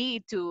will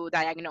lead to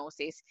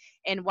diagnosis,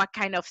 and what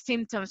kind of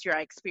symptoms you are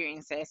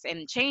experiencing,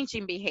 and change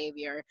in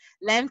behavior,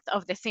 length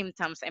of the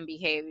symptoms and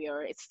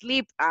behavior,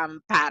 sleep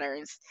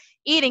patterns,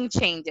 eating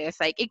changes.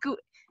 Like,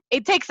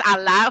 it takes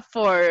a lot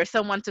for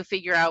someone to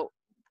figure out,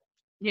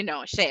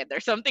 shit,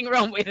 there's something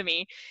wrong with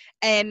me.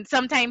 And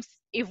sometimes,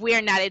 if we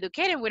are not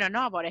educated, we don't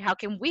know about it, how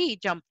can we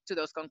jump to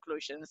those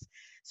conclusions?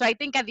 So I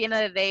think at the end of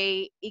the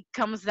day, it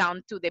comes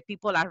down to the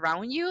people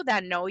around you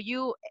that know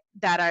you,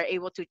 that are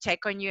able to check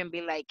on you and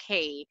be like,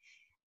 hey,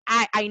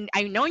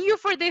 I've known you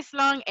for this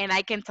long, and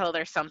I can tell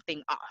there's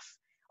something off,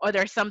 or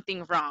there's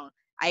something wrong.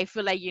 I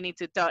feel like you need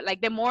to talk.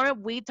 Like, the more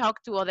we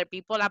talk to other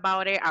people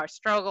about it, our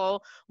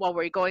struggle, what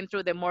we're going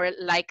through, the more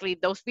likely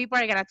those people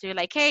are gonna tell you,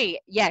 like, hey,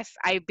 yes,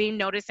 I've been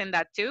noticing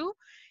that too.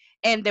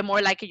 and the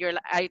more likely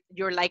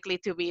you're likely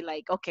to be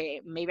like,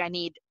 okay, maybe I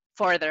need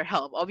further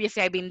help.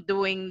 Obviously, I've been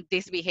doing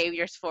these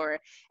behaviors for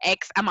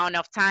X amount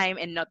of time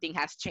and nothing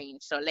has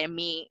changed, so let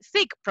me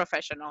seek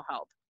professional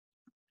help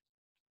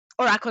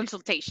or a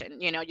consultation,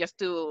 just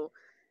to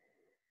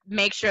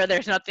make sure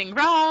there's nothing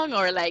wrong,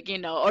 or like,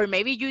 or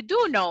maybe you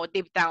do know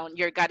deep down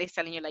your gut is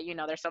telling you like,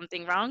 there's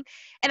something wrong.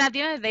 And at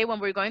the end of the day, when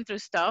we're going through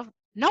stuff,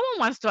 no one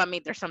wants to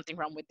admit there's something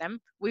wrong with them.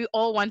 We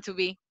all want to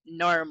be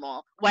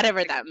normal,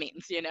 whatever that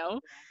means.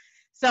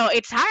 So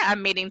it's hard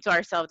admitting to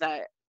ourselves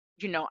that,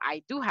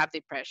 I do have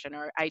depression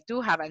or I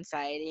do have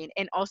anxiety.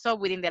 And also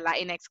within the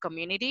Latinx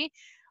community,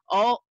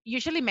 all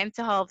usually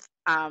mental health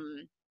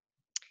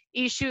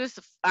issues,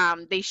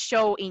 they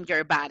show in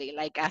your body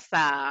like as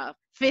a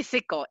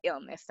physical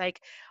illness,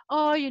 like,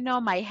 oh,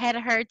 my head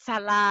hurts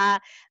a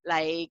lot,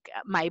 like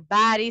my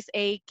body's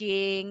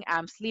aching,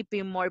 I'm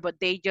sleeping more, but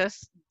they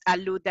just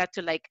allude that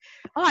to like,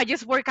 oh, I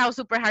just worked out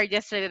super hard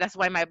yesterday, that's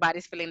why my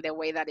body's feeling the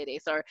way that it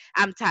is, or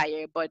I'm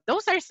tired. But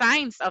those are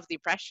signs of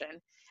depression.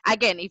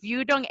 Again, if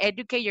you don't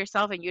educate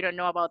yourself and you don't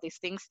know about these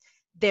things,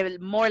 the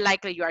more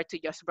likely you are to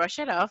just brush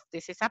it off.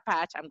 This is a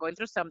patch, I'm going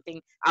through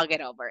something, I'll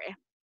get over it.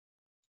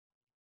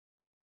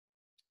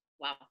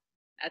 Wow,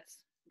 that's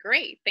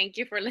great. Thank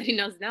you for letting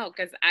us know,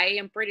 because I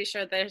am pretty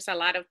sure there's a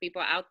lot of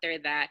people out there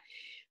that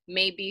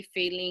may be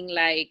feeling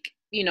like,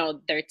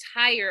 they're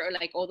tired, or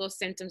like all those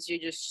symptoms you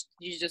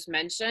just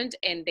mentioned,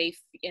 and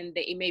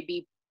it may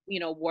be,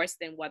 worse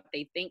than what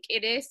they think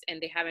it is,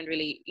 and they haven't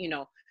really,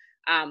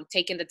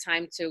 taken the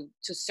time to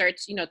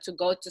search, to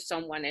go to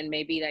someone and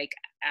maybe like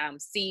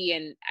see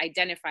and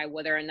identify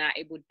whether or not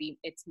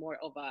it's more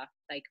of a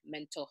like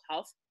mental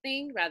health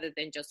thing rather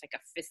than just like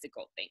a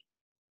physical thing.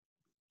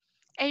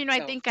 And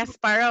I think as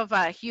part of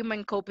a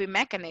human coping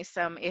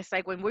mechanism, it's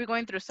like when we're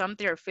going through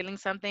something or feeling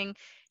something,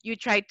 you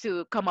try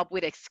to come up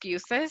with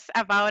excuses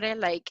about it.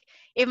 Like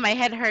if my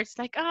head hurts,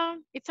 like, oh,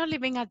 it's only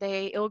been a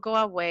day, it'll go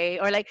away,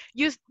 or like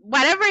use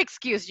whatever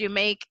excuse you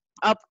make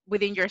up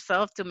within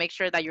yourself to make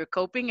sure that you're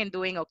coping and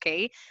doing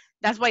okay.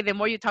 That's why the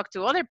more you talk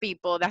to other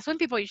people, that's when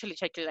people usually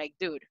check you like,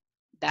 dude,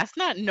 that's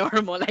not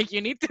normal. Like you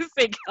need to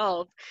seek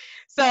help.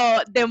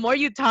 So the more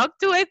you talk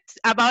to it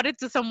about it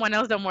to someone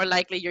else, the more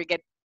likely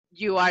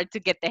you are to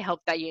get the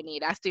help that you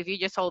need. As to if you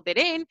just hold it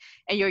in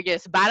and you're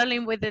just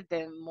battling with it,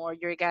 the more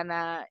you're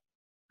gonna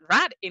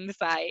rot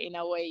inside in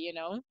a way.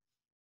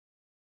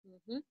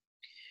 Mm-hmm.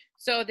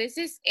 So this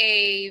is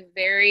a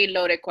very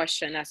loaded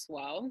question as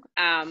well.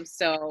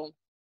 So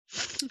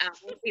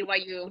we'll see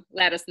what you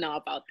let us know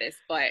about this,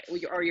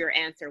 or your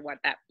answer, what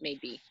that may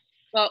be.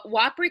 But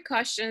what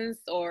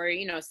precautions or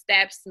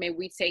steps may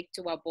we take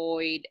to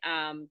avoid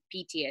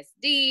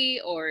PTSD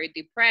or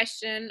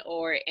depression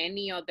or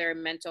any other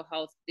mental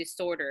health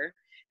disorder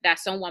that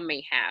someone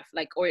may have?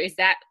 Like, or is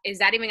that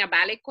even a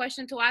valid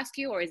question to ask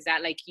you, or is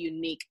that like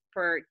unique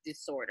per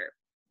disorder?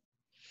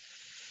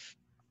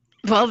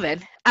 Well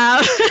then,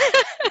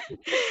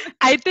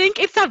 I think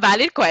it's a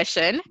valid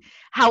question.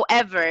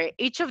 However,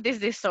 each of these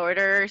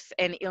disorders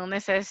and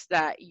illnesses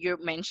that you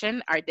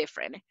mentioned are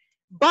different,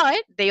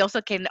 but they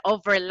also can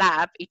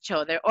overlap each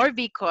other or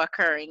be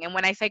co-occurring. And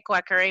when I say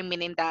co-occurring,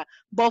 meaning that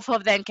both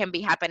of them can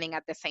be happening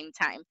at the same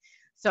time.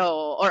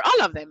 So, or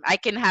all of them. I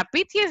can have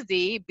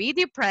PTSD, be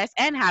depressed,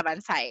 and have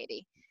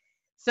anxiety.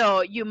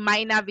 So you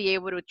might not be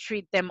able to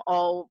treat them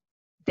all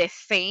the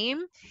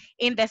same,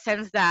 in the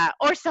sense that,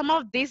 or some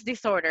of these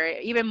disorder,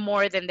 even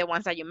more than the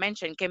ones that you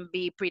mentioned, can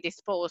be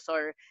predisposed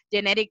or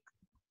genetic,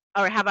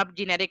 or have a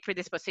genetic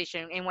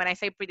predisposition. And when I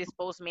say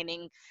predisposed,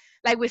 meaning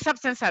like with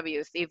substance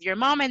abuse, if your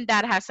mom and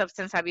dad had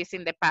substance abuse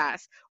in the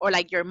past, or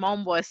like your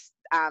mom was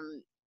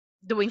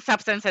doing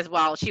substances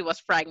while she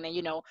was pregnant,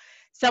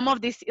 some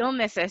of these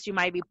illnesses you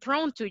might be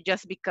prone to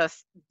just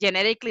because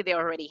genetically they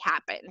already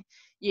happen.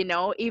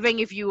 Even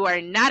if you are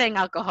not an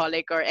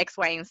alcoholic or X,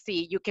 Y, and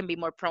Z, you can be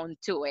more prone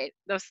to it.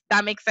 Does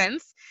that make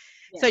sense?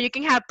 So you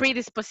can have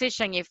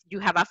predisposition if you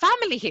have a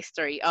family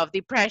history of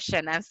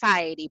depression,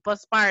 anxiety,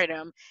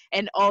 postpartum,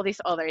 and all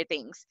these other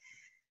things.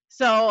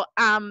 So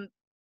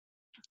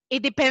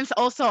it depends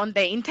also on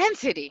the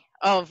intensity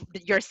of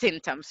your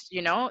symptoms.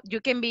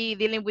 You can be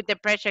dealing with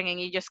depression and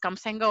it just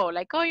comes and go,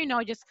 like,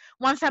 oh, just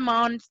once a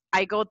month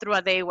I go through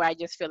a day where I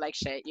just feel like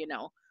shit.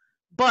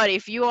 But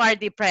if you are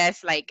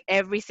depressed like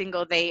every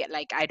single day,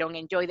 like I don't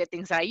enjoy the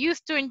things I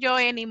used to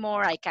enjoy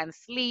anymore, I can't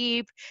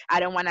sleep, I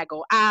don't want to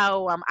go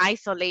out, I'm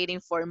isolating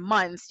for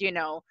months,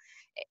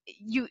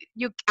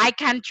 I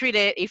can't treat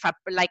it if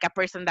like a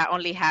person that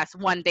only has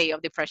one day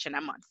of depression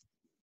a month.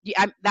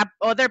 That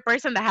other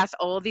person that has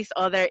all these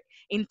other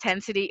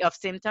intensity of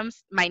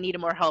symptoms might need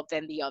more help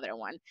than the other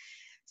one.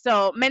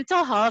 So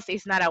mental health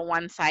is not a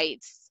one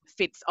size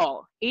fits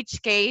all.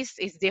 Each case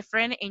is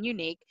different and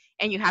unique,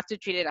 and you have to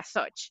treat it as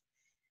such.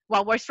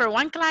 What works for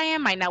one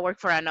client might not work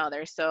for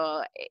another.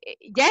 So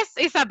yes,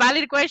 it's a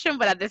valid question,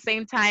 but at the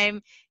same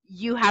time,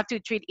 you have to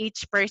treat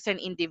each person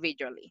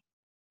individually,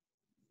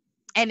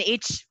 and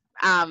each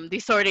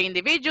disorder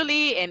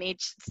individually, and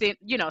each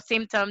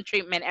symptom,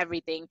 treatment,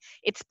 everything.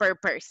 It's per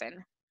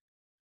person.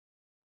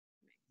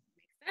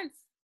 Makes sense.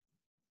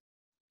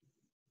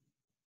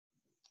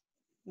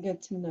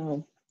 Good to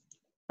know.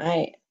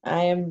 I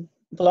am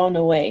blown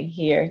away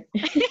here.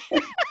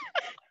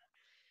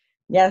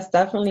 Yes,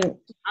 definitely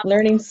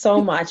learning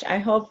so much. I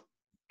hope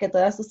que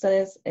todas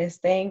ustedes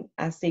estén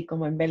así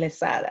como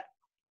embelesada.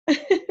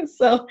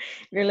 So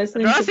you're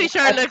listening to Rosie the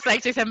sure looks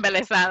like she's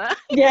embelesada.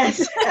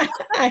 yes,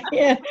 I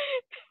am.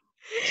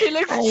 She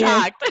looks I am.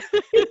 shocked.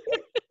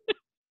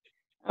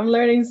 I'm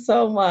learning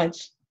so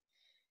much.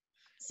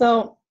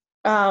 So,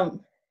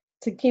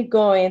 to keep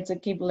going, to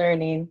keep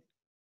learning,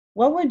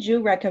 what would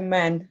you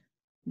recommend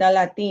the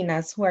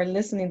Latinas who are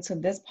listening to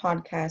this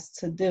podcast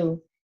to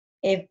do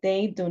if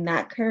they do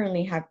not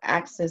currently have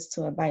access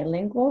to a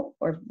bilingual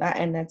or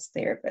Latinx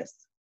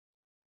therapist?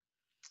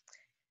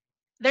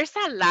 There's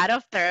a lot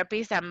of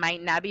therapies that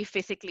might not be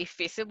physically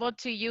feasible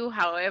to you.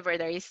 However,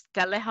 there is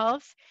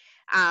telehealth.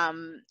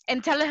 And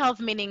telehealth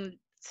meaning,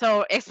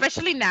 so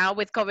especially now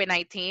with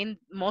COVID-19,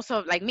 most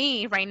of like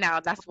me right now,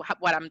 that's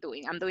what I'm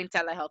doing. I'm doing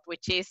telehealth,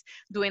 which is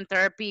doing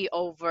therapy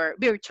over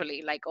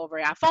virtually, like over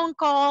a phone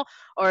call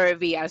or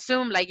via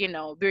Zoom, like,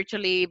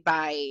 virtually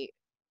by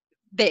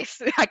this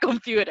a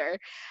computer.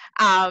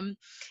 um,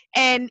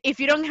 and if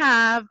you don't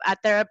have a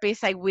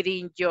therapist like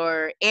within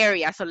your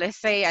area, so let's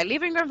say I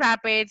live in Grand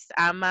Rapids,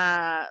 I'm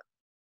a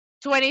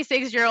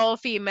 26-year-old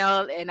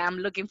female and I'm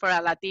looking for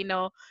a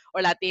Latino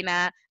or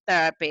Latina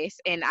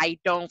therapist and I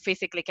don't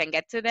physically can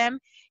get to them.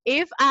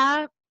 If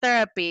a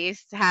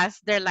therapist has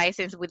their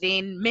license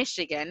within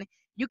Michigan,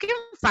 you can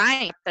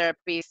find a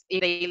therapist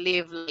if they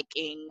live like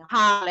in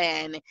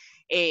Holland,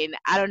 in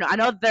I don't know,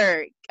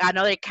 another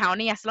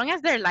county. As long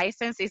as their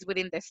license is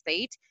within the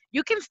state,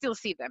 you can still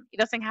see them. It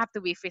doesn't have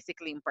to be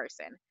physically in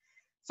person.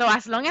 So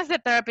as long as the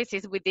therapist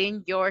is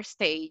within your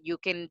state, you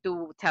can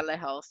do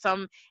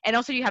telehealth. And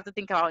also you have to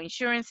think about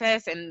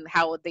insurances and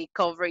how they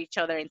cover each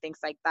other and things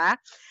like that.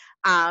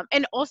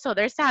 And also,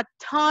 there's a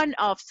ton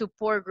of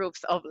support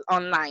groups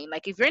online.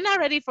 Like if you're not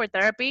ready for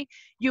therapy,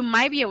 you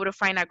might be able to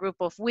find a group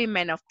of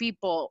women, of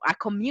people, a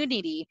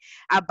community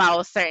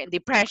about certain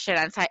depression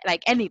and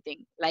like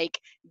anything. Like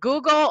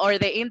Google or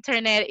the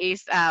internet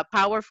is a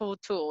powerful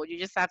tool. You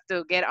just have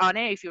to get on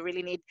it if you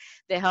really need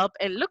the help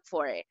and look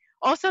for it.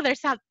 Also,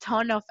 there's a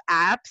ton of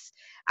apps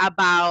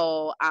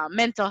about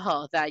mental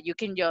health that you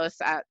can just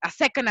a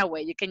second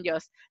away. You can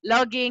just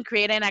log in,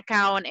 create an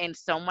account, and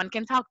someone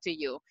can talk to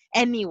you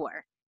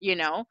anywhere,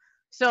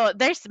 so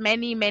there's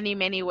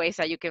many ways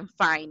that you can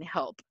find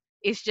help.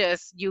 It's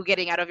just you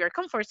getting out of your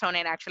comfort zone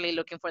and actually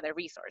looking for the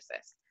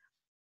resources.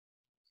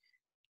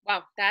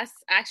 Wow, that's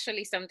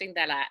actually something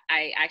that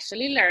I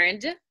actually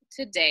learned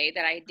today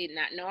that I did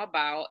not know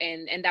about.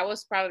 And that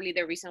was probably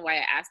the reason why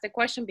I asked the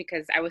question,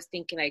 because I was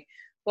thinking like,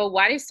 well,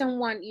 what if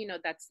someone,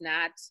 that's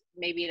not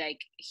maybe like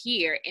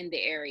here in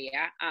the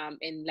area,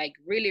 and like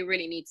really,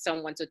 really needs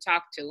someone to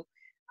talk to,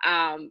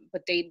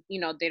 but they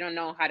don't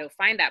know how to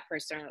find that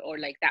person, or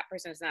like that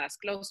person is not as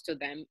close to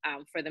them,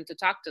 for them to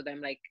talk to them.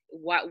 Like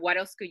what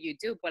else could you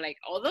do? But like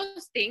all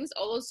those things,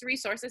 all those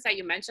resources that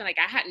you mentioned, like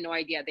I had no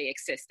idea they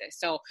existed.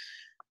 So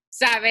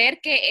saber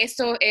que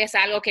eso es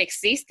algo que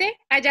existe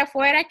allá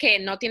afuera, que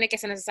no tiene que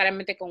ser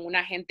necesariamente con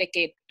una gente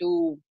que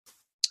tú,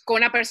 con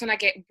una persona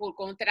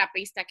con un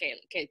terapista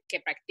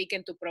que practique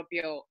en tu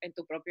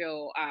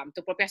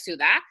propia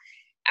ciudad,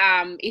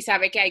 y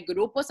saber que hay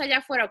grupos allá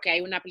afuera, o que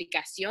hay una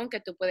aplicación que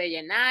tú puedes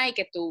llenar y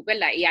que tú,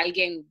 ¿verdad? Y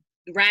alguien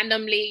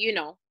randomly,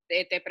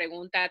 te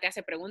pregunta, te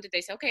hace preguntas y te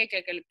dice, okay,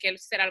 ¿qué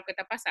será lo que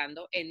está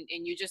pasando? And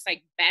you just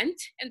like vent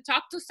and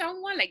talk to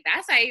someone. Like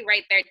that's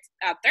right there,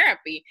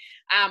 therapy.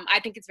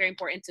 I think it's very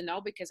important to know,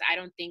 because I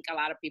don't think a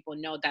lot of people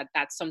know that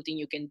that's something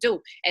you can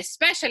do,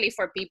 especially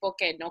for people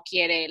que no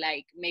quiere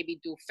like maybe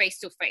do face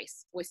to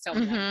face with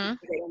someone. Mm-hmm.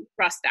 They don't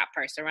trust that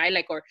person, right?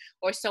 Like or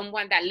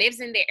someone that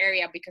lives in the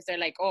area, because they're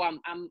like, oh,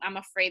 I'm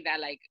afraid that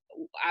like,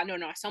 I don't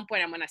know, at some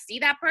point I'm gonna see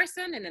that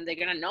person and then they're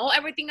gonna know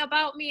everything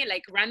about me, and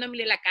like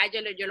randomly la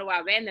calle yo lo voy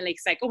a ver, and like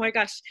it's like, oh my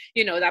gosh,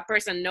 that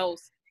person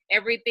knows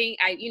everything.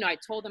 I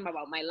told them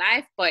about my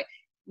life, but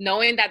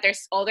knowing that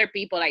there's other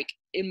people like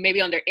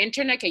maybe on their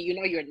internet that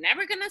you're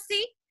never gonna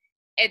see,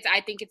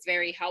 I think it's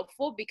very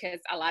helpful, because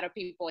a lot of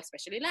people,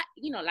 especially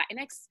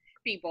Latinx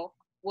people,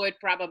 would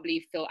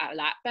probably feel a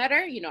lot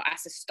better,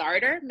 as a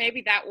starter,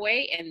 maybe that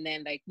way, and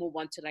then like move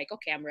on to like,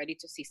 okay, I'm ready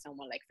to see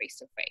someone like face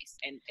to face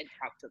and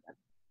talk to them.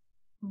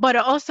 But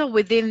also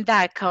within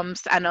that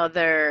comes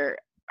another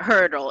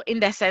hurdle, in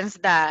the sense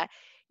that,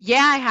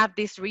 yeah, I have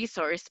this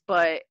resource,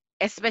 but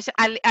especially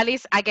at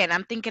least again,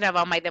 I'm thinking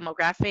about my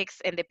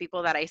demographics and the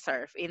people that I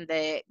serve in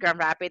the Grand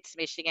Rapids,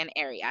 Michigan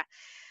area.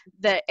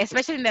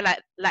 Especially in the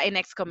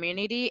Latinx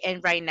community,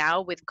 and right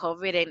now with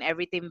COVID and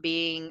everything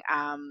being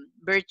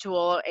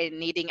virtual and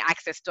needing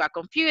access to a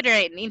computer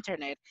and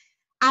internet,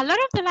 a lot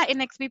of the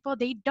Latinx people,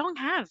 they don't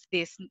have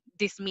this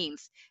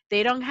means.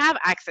 They don't have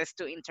access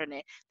to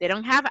internet. They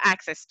don't have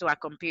access to a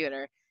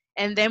computer.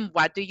 And then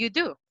what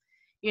do?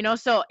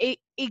 So it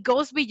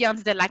goes beyond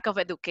the lack of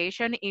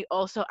education. It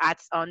also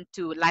adds on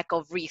to lack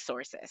of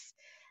resources.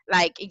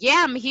 Like,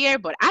 yeah, I'm here,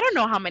 but I don't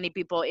know how many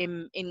people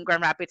in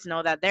Grand Rapids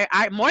know that there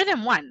are more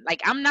than one.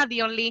 Like, I'm not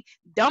the only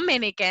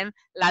Dominican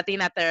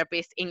Latina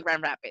therapist in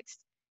Grand Rapids.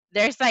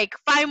 there's like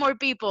 5 more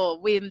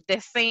people with the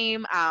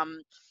same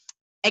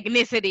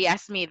ethnicity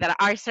as me that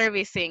are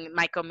servicing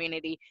my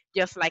community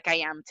just like I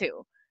am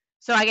too.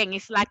 So again,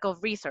 it's lack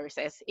of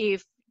resources.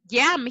 If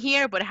yeah, I'm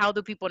here, but how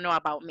do people know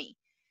about me?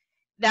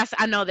 That's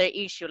another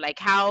issue, like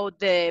how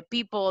the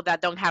people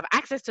that don't have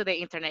access to the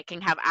internet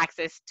can have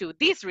access to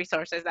these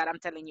resources that I'm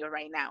telling you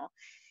right now.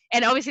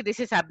 And obviously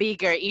this is a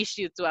bigger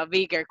issue, to a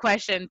bigger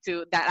question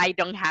to that I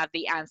don't have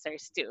the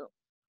answers to.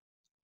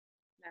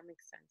 That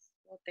makes sense.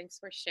 Well, thanks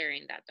for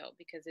sharing that though,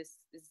 because it's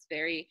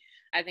very.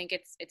 I think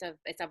it's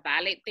a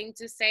valid thing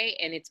to say,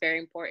 and it's very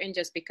important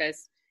just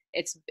because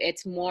it's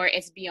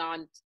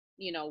beyond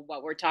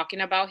what we're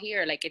talking about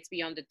here. Like it's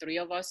beyond the three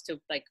of us to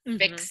like Hmm.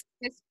 fix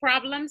these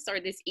problems or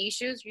these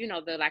issues.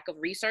 The lack of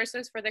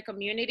resources for the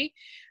community.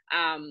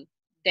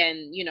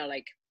 Then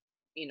like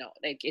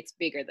it's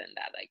bigger than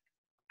that. Like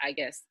I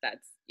guess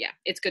that's yeah.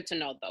 It's good to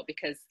know though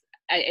because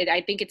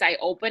I think it's eye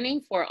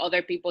opening for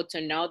other people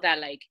to know that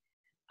like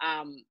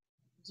um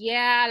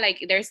yeah,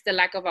 like there's the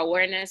lack of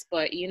awareness,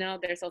 but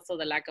there's also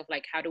the lack of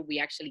like how do we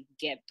actually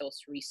get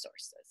those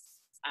resources.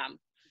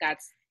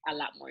 That's a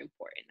lot more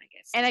important, I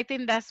guess. And I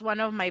think that's one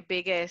of my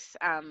biggest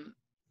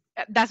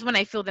that's when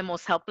I feel the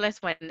most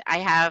helpless, when I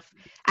have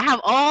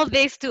all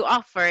this to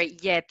offer,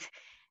 yet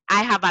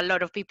I have a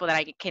lot of people that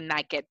I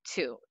cannot get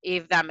to,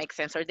 if that makes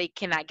sense, or they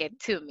cannot get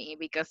to me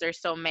because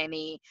there's so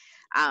many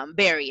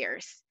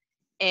barriers.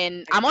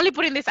 And I'm only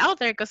putting this out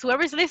there because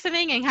whoever's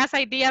listening and has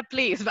idea,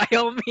 please, by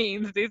all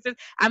means.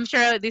 I'm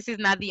sure this is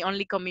not the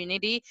only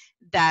community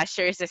that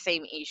shares the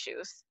same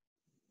issues.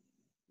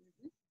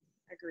 Mhm.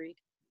 Agreed.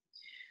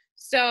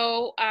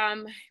 So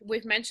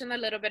we've mentioned a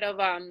little bit of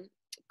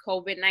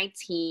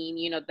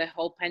COVID-19, the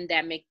whole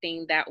pandemic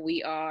thing that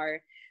we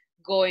are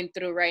going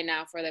through right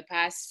now for the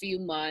past few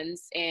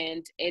months.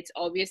 And it's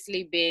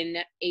obviously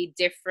been a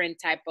different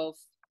type of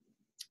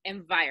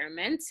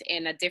environment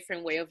and a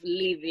different way of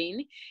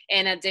living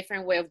and a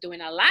different way of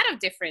doing a lot of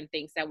different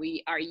things that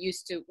we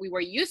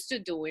were used to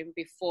doing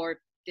before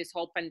this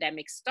whole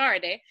pandemic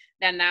started,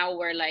 that now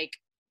we're like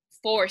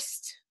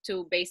forced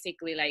to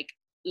basically like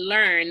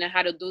learn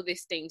how to do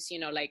these things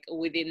like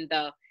within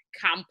the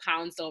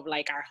compounds of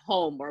like our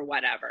home or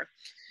whatever.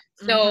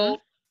 Hmm.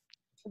 So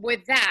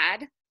with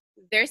that,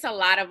 there's a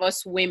lot of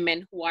us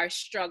women who are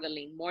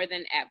struggling more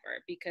than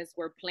ever because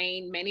we're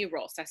playing many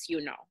roles, as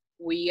you know.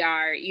 We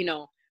are,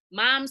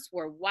 moms,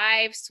 we're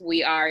wives,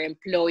 we are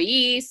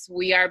employees,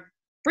 we are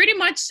pretty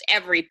much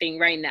everything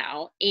right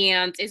now.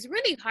 And it's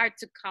really hard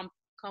to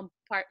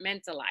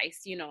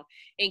compartmentalize,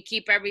 and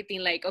keep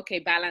everything like, okay,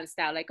 balanced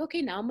out. Like,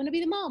 okay, now I'm going to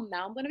be the mom.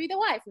 Now I'm going to be the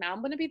wife. Now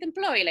I'm going to be the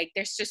employee. Like,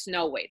 there's just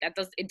no way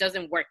it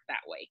doesn't work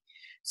that way.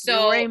 You're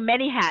So wearing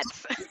many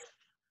hats.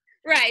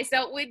 right.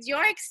 So, with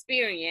your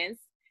experience,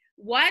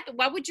 what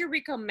would you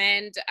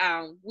recommend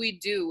we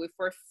do if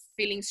we're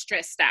feeling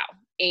stressed out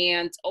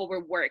and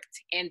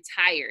overworked and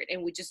tired,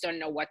 and we just don't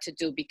know what to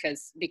do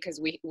because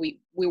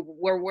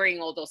we're wearing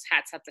all those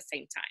hats at the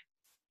same time?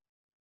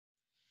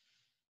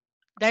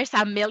 There's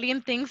a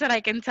million things that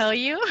I can tell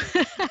you.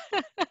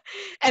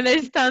 And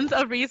there's tons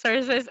of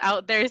resources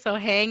out there. So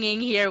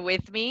hanging here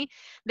with me.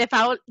 The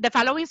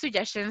following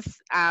suggestions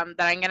that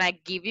I'm going to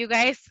give you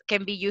guys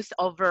can be used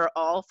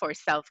overall for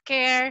self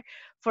care,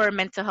 for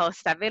mental health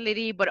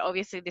stability. But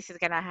obviously, this is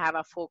going to have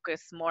a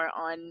focus more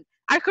on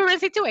our current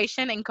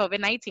situation in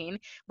COVID-19.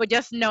 But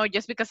just know,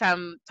 just because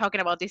I'm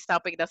talking about this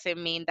topic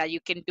doesn't mean that you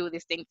can do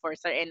this thing for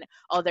certain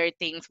other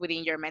things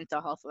within your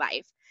mental health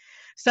life.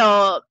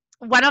 So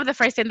one of the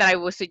first thing that I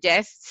would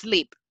suggest,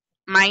 sleep.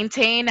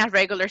 Maintain a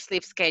regular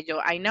sleep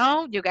schedule. I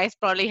know you guys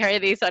probably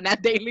heard this on a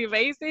daily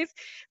basis,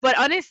 but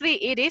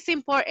honestly, it is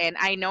important.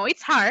 I know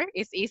it's hard.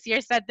 It's easier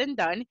said than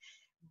done.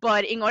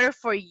 But in order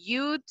for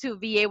you to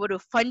be able to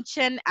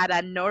function at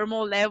a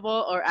normal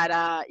level, or at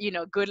a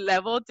good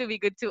level, to be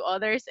good to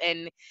others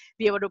and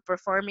be able to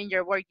perform in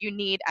your work, you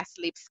need a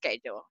sleep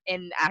schedule,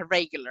 and a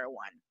regular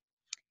one.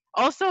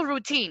 Also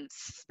routines,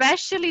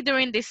 especially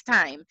during this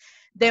time.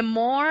 The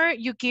more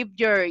you keep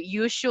your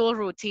usual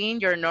routine,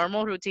 your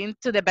normal routine,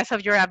 to the best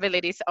of your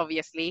abilities,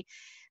 obviously,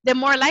 the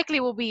more likely it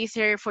will be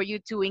easier for you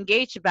to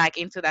engage back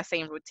into that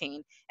same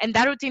routine. And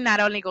that routine not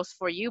only goes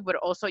for you, but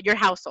also your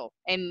household,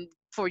 and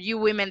for you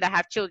women that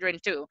have children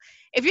too.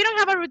 If you don't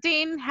have a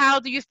routine, how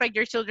do you expect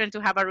your children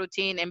to have a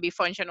routine and be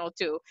functional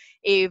too,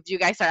 if you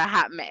guys are a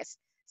hot mess?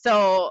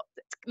 So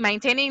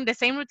maintaining the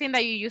same routine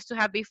that you used to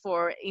have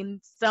before in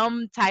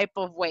some type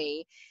of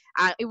way,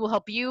 it will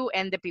help you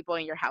and the people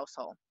in your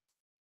household.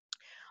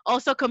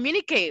 Also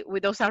communicate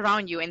with those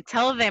around you and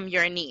tell them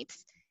your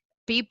needs.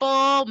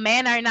 People,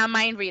 men are not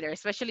mind readers,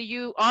 especially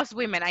you, us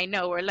women. I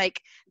know we're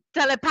like,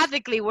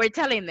 telepathically we're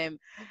telling them,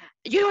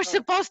 you're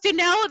supposed to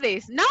know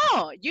this.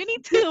 No, you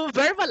need to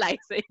verbalize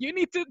it. You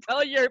need to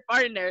tell your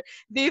partner,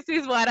 this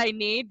is what I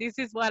need, this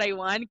is what I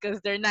want, because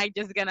they're not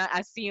just gonna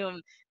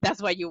assume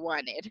that's what you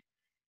wanted.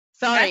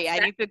 Sorry, That's I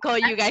that. need to call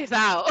you guys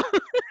out.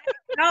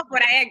 No,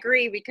 but I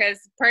agree because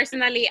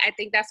personally, I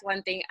think that's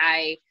one thing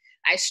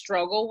I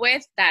struggle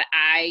with, that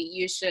I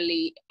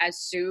usually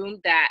assume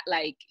that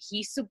like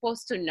he's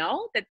supposed to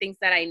know the things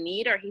that I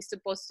need, or he's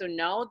supposed to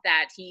know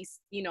that he's,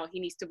 you know, he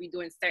needs to be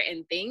doing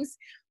certain things.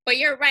 But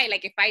you're right.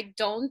 Like if I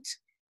don't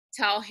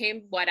tell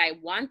him what I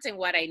want and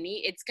what I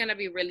need, it's going to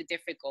be really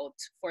difficult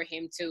for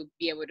him to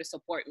be able to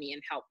support me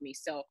and help me.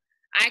 So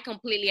I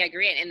completely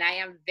agree. And I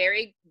am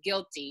very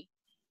guilty,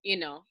 you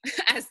know,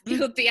 as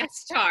guilty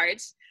as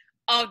charged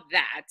of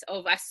that,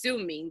 of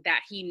assuming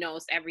that he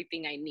knows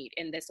everything I need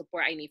and the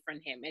support I need from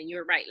him. And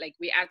you're right. Like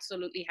we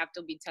absolutely have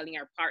to be telling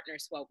our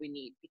partners what we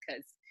need,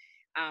 because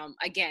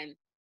again,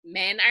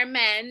 men are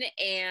men,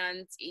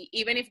 and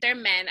even if they're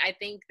men, I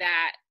think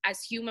that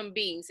as human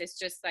beings, it's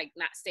just like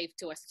not safe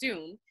to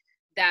assume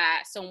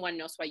that someone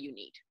knows what you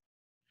need.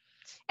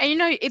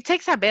 And it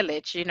takes a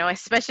village,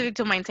 especially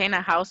to maintain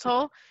a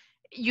household.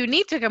 You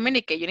need to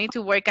communicate. You need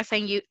to work as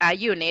a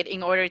unit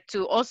in order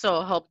to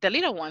also help the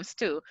little ones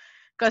too.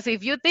 Because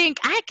if you think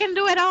I can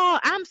do it all,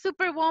 I'm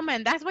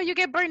superwoman, that's why you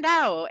get burned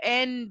out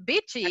and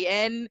bitchy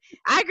and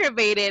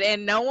aggravated,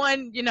 and no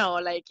one,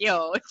 like,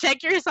 yo,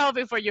 check yourself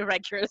before you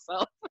wreck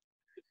yourself.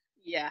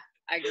 Yeah,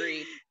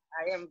 agreed.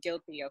 I am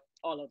guilty of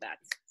all of that.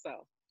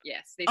 So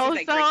yes, this is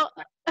a great. Also,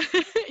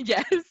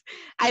 yes,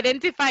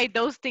 identify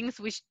those things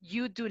which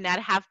you do not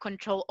have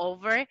control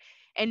over,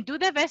 and do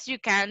the best you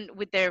can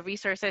with the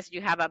resources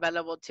you have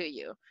available to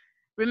you.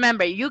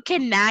 Remember, you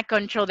cannot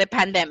control the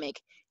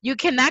pandemic. You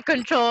cannot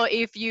control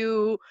if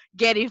you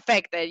get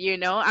infected,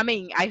 I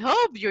mean, I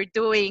hope you're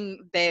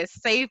doing the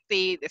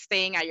safety, the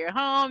staying at your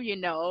home,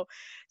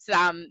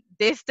 some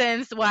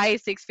distance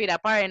wise, 6 feet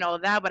apart and all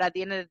that. But at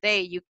the end of the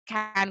day, you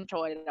can't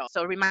control it all.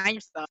 So remind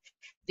yourself,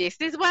 this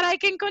is what I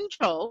can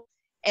control,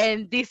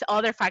 and these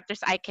other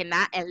factors I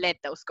cannot, and let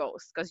those go,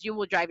 because you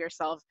will drive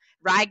yourself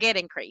ragged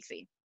and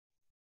crazy.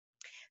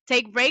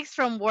 Take breaks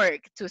from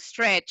work to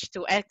stretch,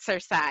 to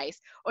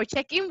exercise, or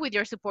check in with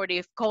your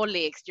supportive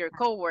colleagues, your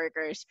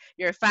coworkers,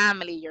 your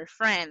family, your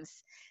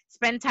friends.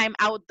 Spend time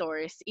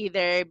outdoors,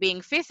 either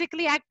being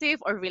physically active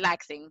or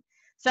relaxing.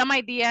 Some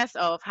ideas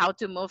of how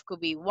to move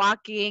could be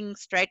walking,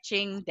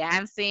 stretching,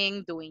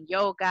 dancing, doing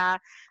yoga,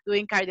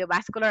 doing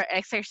cardiovascular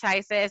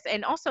exercises.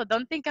 And also,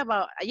 don't think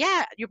about,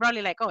 yeah, you're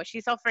probably like, oh,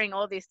 she's offering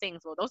all these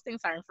things. Well, those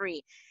things aren't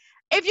free.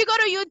 If you go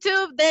to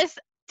YouTube, there's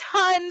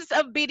tons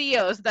of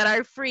videos that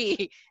are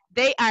free.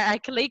 They are a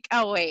click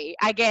away.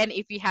 Again,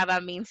 if you have a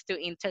means to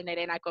internet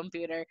and a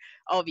computer,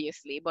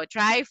 obviously. But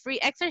try free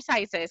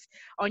exercises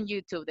on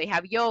YouTube. They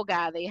have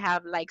yoga, they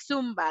have like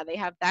Zumba, they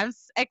have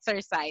dance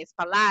exercise,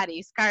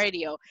 Pilates,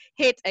 cardio,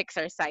 HIIT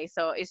exercise.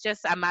 So it's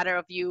just a matter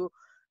of you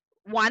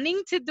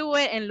wanting to do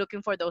it and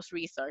looking for those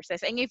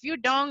resources. And if you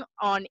don't,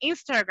 on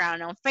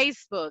Instagram, on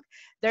Facebook,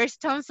 there's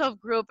tons of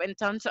group and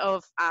tons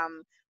of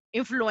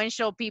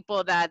influential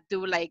people that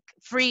do like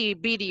free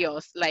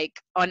videos like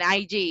on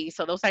IG.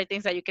 So those are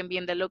things that you can be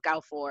in the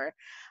lookout for.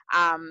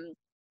 Um,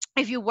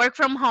 if you work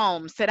from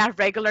home, set a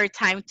regular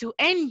time to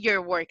end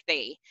your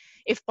workday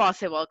if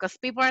possible, because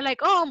people are like,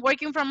 oh, I'm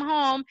working from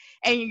home,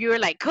 and you're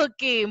like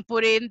cooking,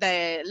 doing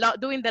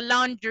the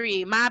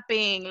laundry,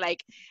 mapping,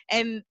 like,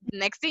 and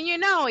next thing you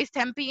know it's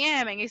 10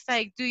 p.m. and it's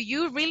like, do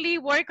you really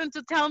work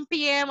until 10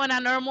 p.m. on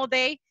a normal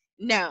day?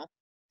 No.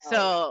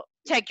 So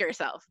check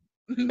yourself.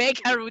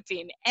 Make a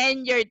routine,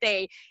 end your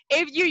day.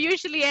 If you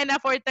usually end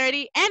at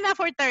 4:30, end at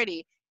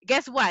 4:30.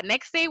 Guess what?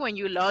 Next day when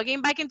you log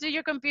in back into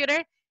your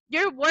computer,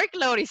 your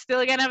workload is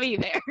still gonna be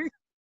there.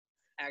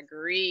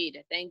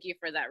 Agreed. Thank you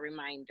for that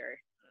reminder.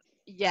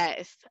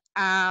 Yes.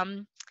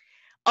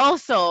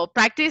 Also,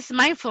 practice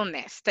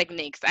mindfulness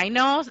techniques. I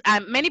know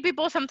many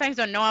people sometimes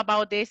don't know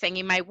about this, and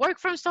it might work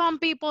from some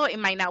people, it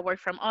might not work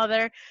from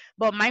other.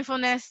 But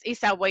mindfulness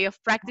is a way of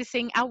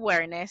practicing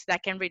awareness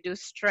that can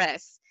reduce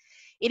stress.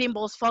 It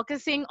involves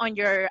focusing on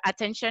your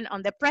attention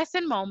on the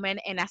present moment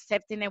and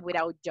accepting it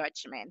without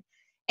judgment.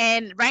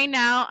 And right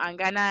now, I'm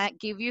gonna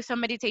give you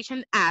some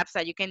meditation apps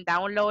that you can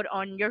download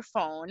on your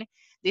phone.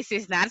 This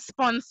is not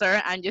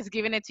sponsored. I'm just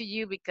giving it to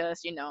you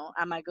because,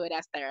 I'm a good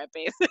ass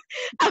therapist.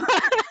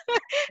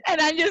 And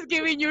I'm just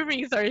giving you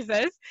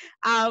resources.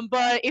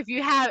 But if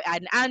you have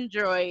an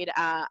Android,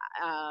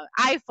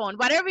 iPhone,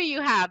 whatever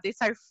you have,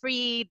 these are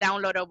free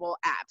downloadable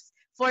apps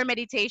for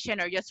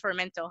meditation or just for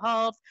mental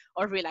health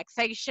or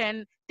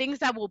relaxation, things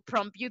that will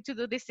prompt you to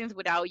do these things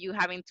without you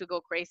having to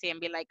go crazy and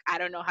be like, I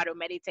don't know how to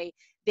meditate.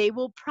 They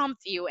will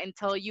prompt you and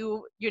tell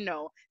you,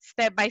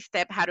 step by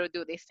step how to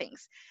do these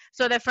things.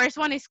 So the first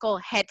one is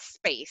called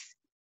Headspace.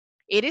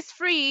 It is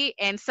free,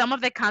 and some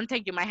of the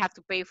content you might have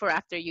to pay for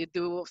after you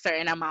do a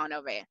certain amount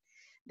of it.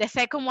 The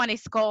second one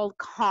is called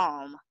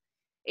Calm.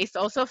 It's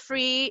also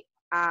free.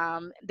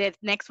 The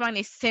next one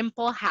is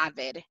Simple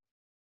Habit.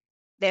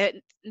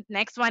 The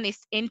next one is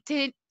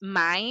Intimid,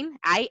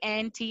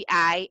 Intimimd.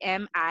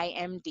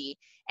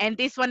 And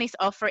this one is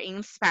offered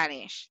in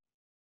Spanish.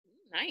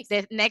 Nice.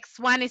 The next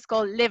one is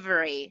called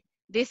Liberate.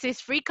 This is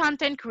free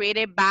content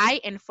created by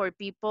and for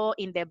people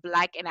in the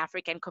Black and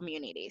African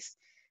communities.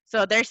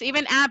 So there's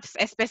even apps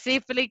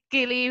specifically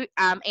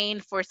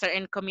aimed for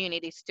certain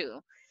communities too.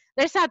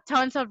 There's a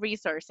tons of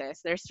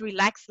resources. There's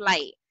Relax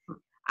Light.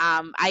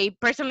 I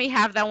personally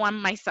have that one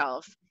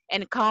myself.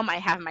 And Calm, I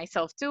have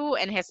myself too.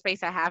 And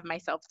Headspace, I have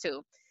myself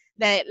too.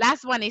 The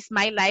last one is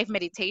My Life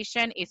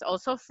Meditation. Is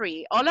also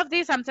free. All of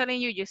this, I'm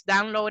telling you, just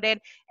download it,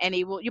 and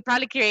it will. You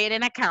probably create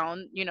an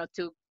account,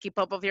 to keep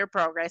up with your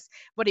progress.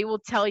 But it will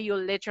tell you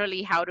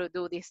literally how to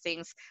do these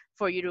things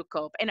for you to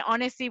cope. And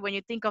honestly, when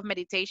you think of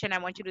meditation, I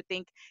want you to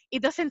think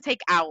it doesn't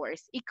take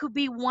hours. It could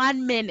be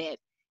 1 minute.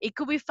 It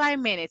could be 5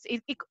 minutes.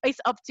 It's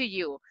up to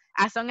you,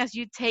 as long as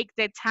you take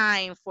the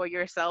time for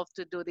yourself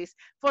to do this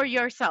for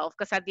yourself,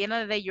 because at the end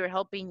of the day, you're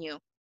helping you.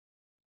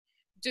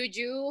 Do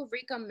you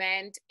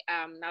recommend,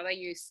 now that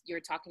you're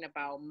talking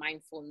about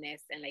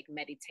mindfulness and like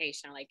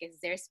meditation, like is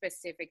there a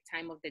specific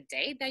time of the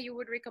day that you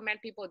would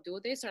recommend people do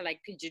this, or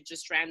like could you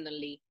just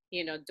randomly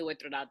do it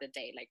throughout the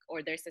day, like,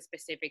 or there's a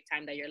specific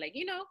time that you're like,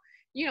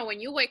 when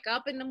you wake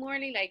up in the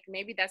morning, like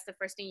maybe that's the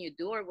first thing you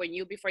do, or when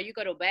you before you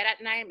go to bed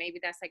at night, maybe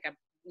that's like a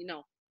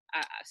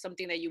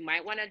something that you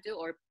might want to do,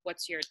 or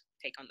what's your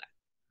take on that?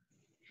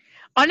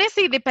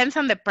 Honestly, it depends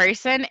on the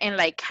person and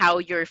like how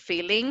you're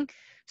feeling.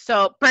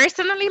 So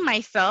personally,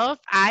 myself,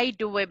 I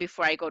do it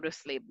before I go to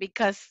sleep,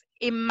 because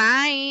in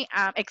my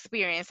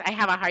experience, I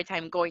have a hard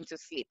time going to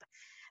sleep.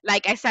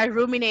 Like, I start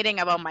ruminating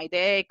about my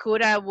day,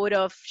 coulda,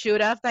 woulda,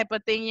 shoulda type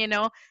of thing.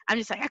 I'm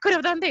just like, I could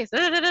have done this.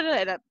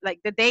 Like,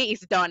 the day is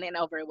done and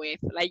over with.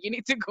 Like, you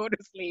need to go to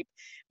sleep.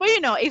 But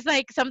it's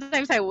like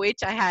sometimes I wish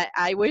I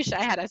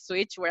had a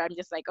switch where I'm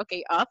just like,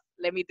 okay, up,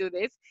 let me do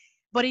this.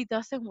 But it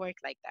doesn't work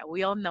like that.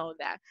 We all know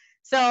that.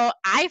 So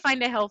I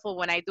find it helpful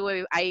when I do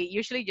it. I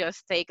usually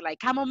just take like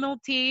chamomile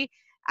tea.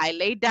 I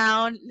lay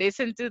down,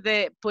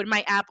 put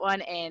my app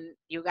on, and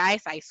you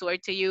guys, I swear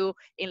to you,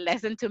 in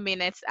less than 2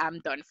 minutes, I'm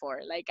done for.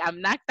 Like,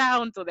 I'm knocked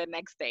down to the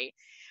next day.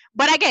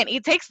 But again,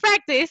 it takes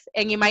practice,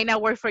 and it might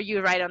not work for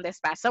you right on the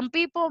spot. Some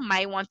people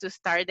might want to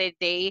start their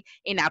day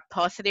in a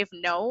positive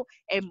note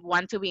and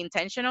want to be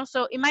intentional.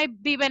 So it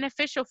might be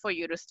beneficial for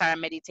you to start a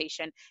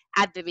meditation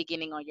at the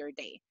beginning of your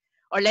day.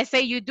 Or let's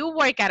say you do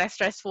work at a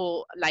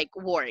stressful like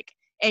work,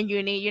 and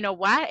you need,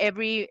 what,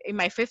 every in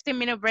my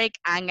 15-minute break,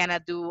 I'm gonna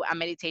do a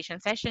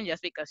meditation session,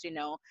 just because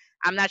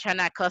I'm not trying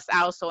to cuss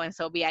out so and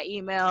so via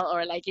email,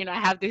 or like, I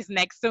have this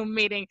next Zoom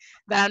meeting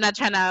that I'm not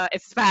trying to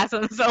spaz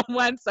on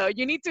someone. So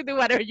you need to do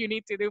whatever you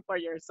need to do for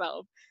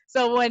yourself.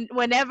 So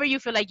whenever you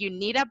feel like you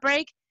need a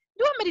break,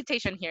 do a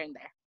meditation here and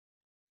there.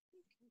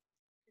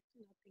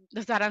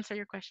 Does that answer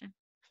your question?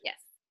 Yes.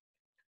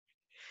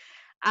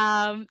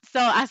 So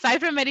aside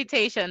from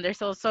meditation,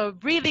 there's also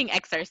breathing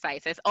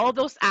exercises. All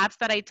those apps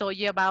that I told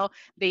you about,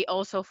 they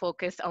also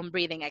focus on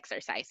breathing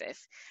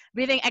exercises.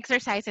 Breathing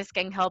exercises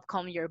can help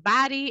calm your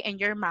body and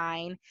your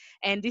mind,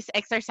 and these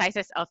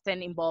exercises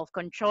often involve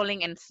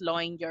controlling and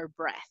slowing your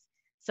breath.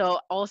 So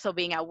also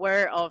being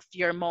aware of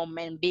your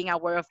moment, being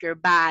aware of your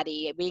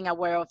body, being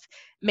aware of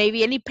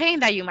maybe any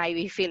pain that you might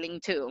be feeling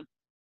too.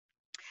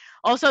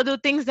 Also, do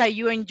things that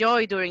you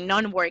enjoy during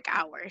non-work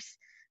hours.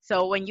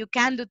 So when you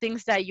can do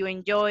things that you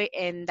enjoy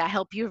and that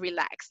help you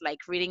relax, like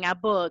reading a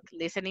book,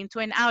 listening to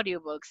an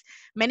audiobooks.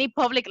 Many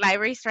public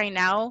libraries right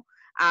now,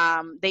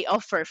 they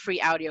offer free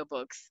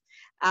audiobooks.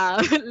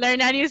 Learn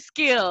a new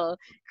skill,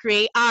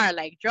 create art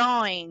like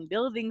drawing,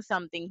 building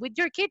something with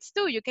your kids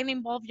too. You can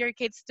involve your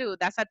kids too.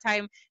 That's a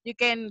time you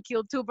can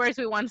kill two birds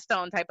with one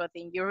stone type of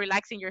thing. You're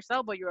relaxing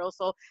yourself, but you're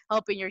also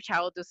helping your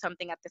child do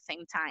something at the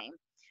same time.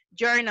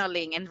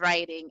 Journaling and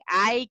writing.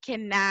 I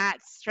cannot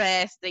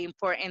stress the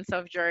importance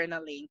of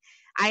journaling.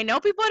 I know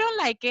people don't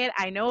like it.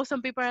 I know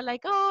some people are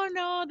like, oh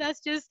no,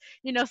 that's just,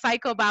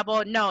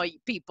 psychobabble. No,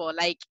 people,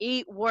 like,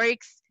 it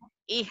works,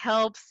 it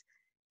helps.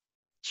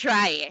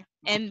 Try it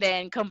and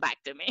then come back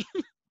to me.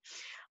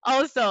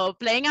 Also,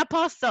 playing a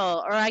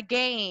puzzle or a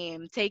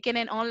game, taking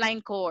an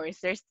online course.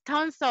 There's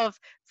tons of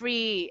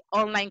free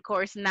online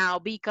course now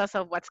because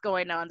of what's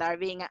going on that are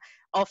being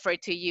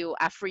offered to you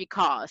at free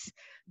cost.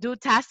 Do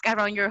tasks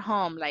around your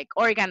home, like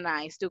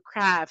organize, do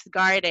crafts,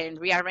 garden,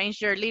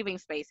 rearrange your living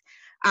space.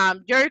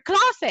 Your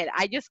closet.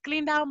 I just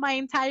cleaned out my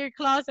entire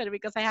closet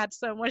because I had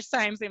so much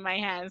times in my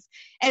hands.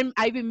 And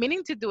I've been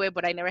meaning to do it,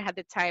 but I never had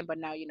the time. But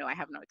now, I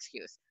have no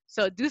excuse.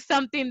 So do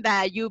something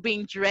that you've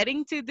been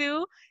dreading to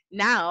do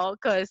now,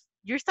 because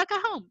you're stuck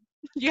at home.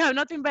 You have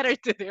nothing better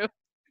to do.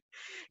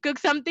 Cook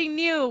something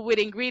new with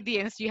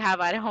ingredients you have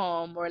at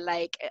home, or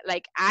like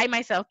I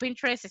myself,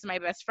 Pinterest is my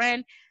best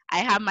friend. I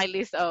have my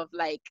list of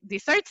like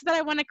desserts that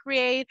I want to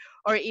create,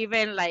 or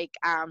even like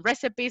new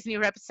recipes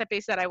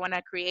that I want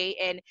to create.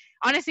 And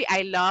honestly,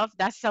 I love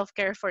that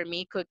self-care. For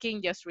me,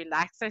 cooking just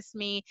relaxes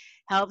me,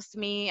 helps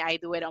me. I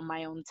do it on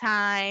my own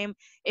time.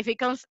 If it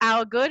comes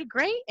out good,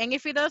 great, and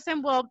if it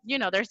doesn't, well,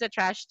 there's the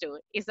trash too.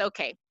 It's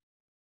okay.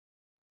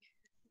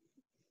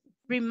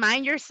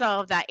 Remind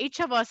yourself that each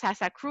of us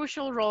has a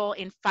crucial role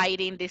in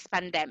fighting this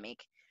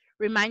pandemic.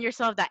 Remind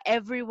yourself that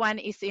everyone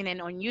is in an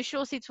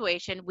unusual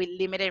situation with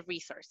limited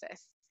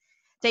resources.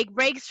 Take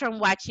breaks from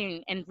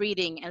watching and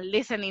reading and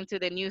listening to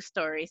the news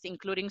stories,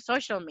 including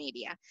social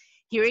media.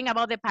 Hearing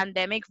about the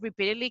pandemic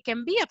repeatedly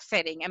can be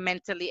upsetting and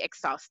mentally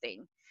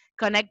exhausting.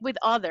 Connect with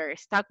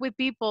others, talk with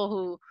people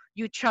who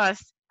you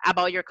trust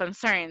about your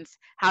concerns,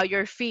 how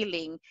you're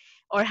feeling,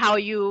 or how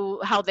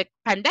the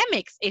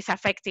pandemic is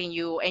affecting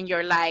you and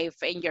your life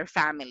and your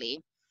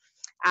family.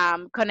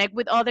 Connect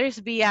with others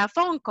via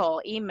phone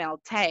call, email,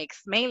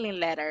 text, mailing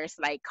letters,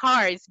 like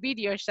cards,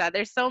 video chat.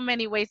 There's so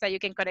many ways that you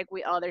can connect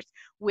with others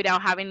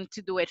without having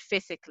to do it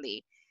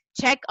physically.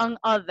 Check on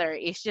other.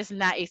 It's just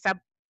not. It's a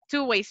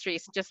two-way street.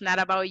 It's just not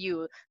about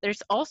you.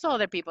 There's also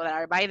other people that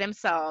are by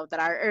themselves that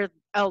are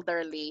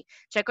elderly.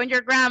 Check on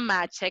your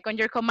grandma. Check on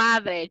your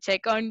comadre.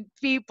 Check on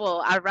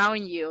people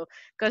around you,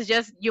 because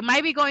just you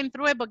might be going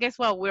through it, but guess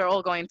what? We're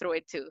all going through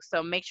it too.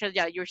 So make sure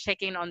that you're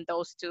checking on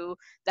those two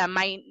that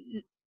might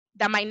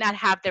not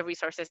have the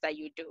resources that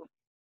you do.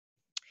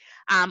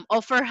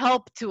 Offer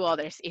help to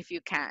others if you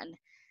can.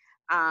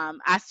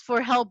 Ask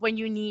for help when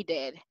you need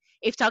it.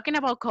 If talking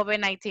about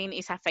COVID-19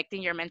 is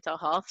affecting your mental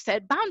health,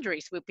 set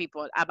boundaries with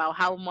people about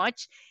how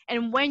much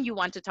and when you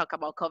want to talk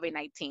about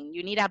COVID-19.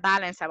 You need a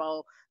balance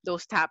about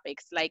those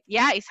topics. Like,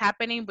 yeah, it's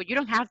happening, but you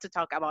don't have to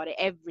talk about it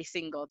every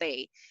single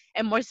day.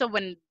 And more so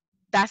when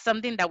that's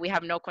something that we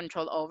have no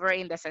control over,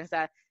 in the sense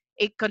that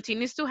it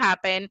continues to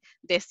happen.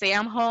 The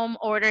stay-at-home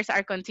orders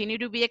are continue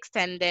to be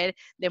extended.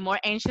 The more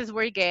anxious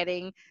we're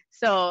getting.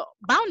 So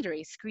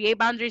boundaries, create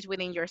boundaries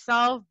within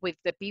yourself, with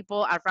the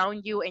people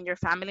around you, and your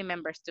family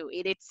members too.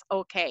 It's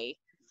okay.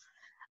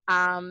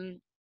 Um,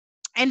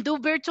 and do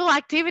virtual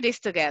activities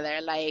together,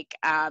 like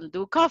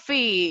do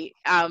coffee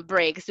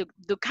breaks,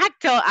 do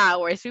cocktail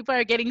hours. People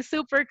are getting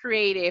super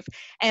creative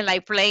and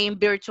like playing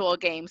virtual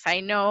games.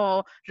 I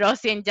know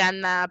Rosie and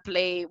Jana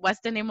play. What's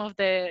the name of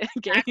the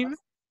game?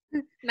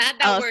 Not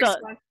that we're So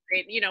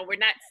sponsored, we're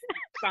not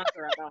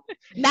sponsored at all.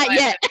 not But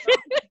yet.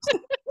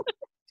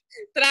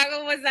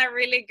 Trago was a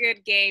really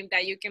good game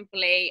that you can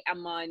play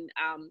among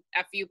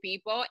a few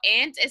people,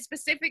 and it's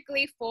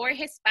specifically for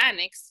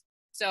Hispanics.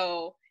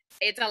 So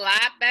it's a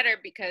lot better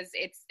because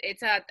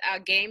it's a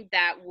game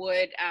that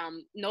would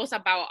knows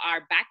about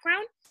our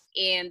background,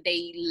 and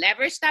they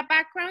leverage that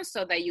background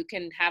so that you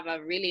can have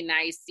a really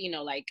nice,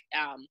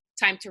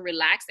 time to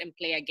relax and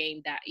play a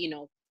game that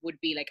would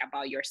be like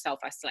about yourself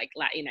as like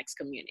Latinx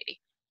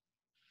community.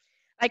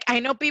 Like I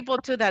know people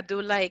too that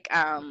do like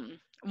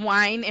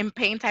wine and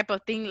paint type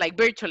of thing, like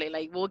virtually.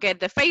 Like we'll get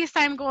the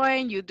FaceTime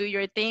going, you do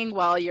your thing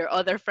while your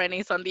other friend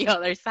is on the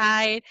other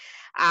side.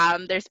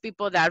 There's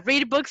people that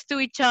read books to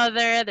each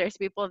other. There's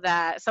people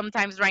that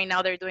sometimes right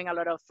now they're doing a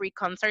lot of free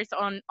concerts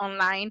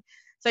online.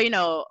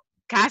 So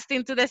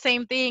casting to the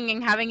same thing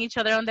and having each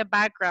other on the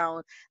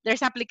background.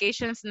 There's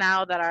applications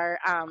now that are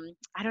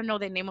I don't know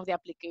the name of the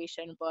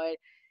application, but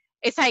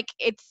it's like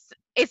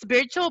it's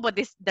virtual, but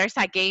there's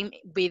a game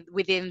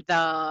within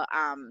the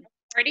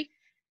Party?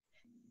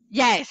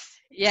 yes.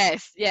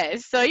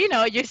 So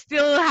you're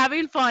still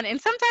having fun,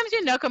 and sometimes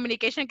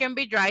communication can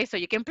be dry, so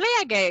you can play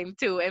a game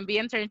too and be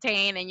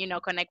entertained,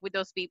 and connect with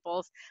those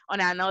peoples on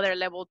another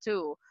level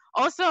too.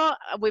 Also,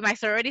 with my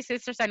sorority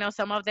sisters, I know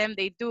some of them,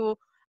 they do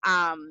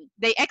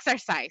they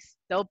exercise.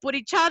 They'll put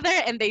each other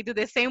and they do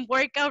the same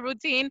workout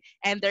routine,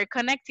 and they're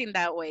connecting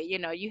that way.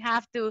 You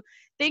have to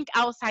think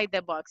outside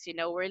the box.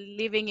 We're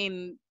living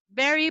in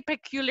very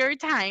peculiar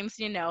times,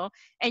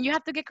 and you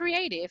have to get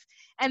creative.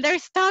 And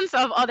there's tons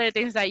of other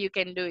things that you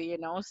can do.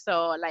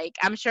 So like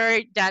I'm sure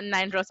Jana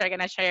and Rosa are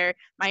gonna share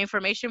my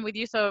information with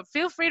you, so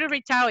feel free to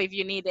reach out if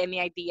you need any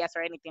ideas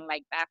or anything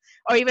like that,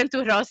 or even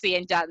to Rosie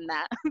and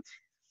Jana.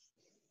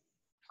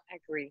 I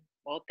agree.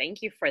 Well,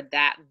 thank you for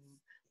that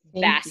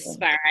Thank vast you.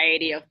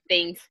 variety of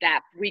things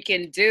that we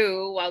can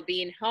do while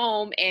being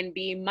home and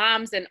being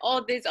moms and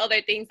all these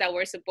other things that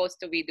we're supposed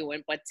to be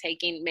doing, but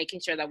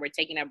making sure that we're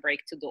taking a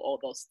break to do all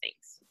those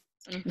things.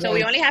 So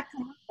we only Yes. have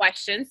 2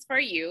 questions for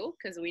you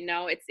because we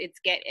know it's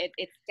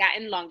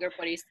gotten longer,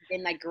 but it's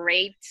been a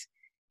great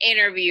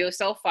interview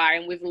so far,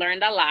 and we've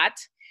learned a lot.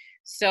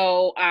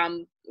 So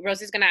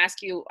Rosie's gonna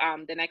ask you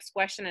the next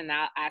question, and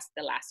I'll ask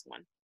the last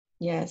one.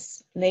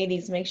 Yes.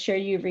 Ladies, make sure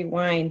you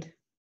rewind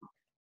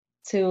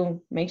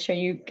to make sure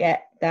you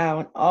get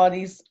down all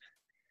this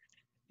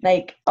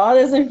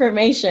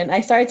information.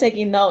 I started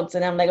taking notes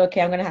and I'm like,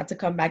 okay, I'm going to have to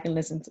come back and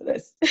listen to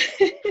this.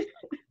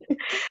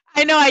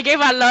 I know I gave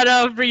a lot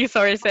of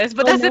resources,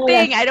 but Oh, that's the no,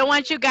 thing. that's I don't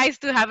want you guys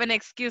to have an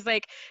excuse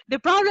like the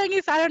problem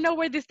is I don't know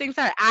where these things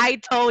are.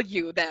 I told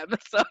you them,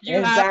 so you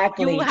will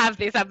exactly. have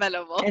this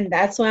available. And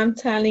that's why I'm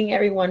telling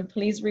everyone,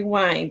 please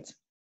rewind.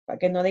 Para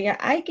que no diga,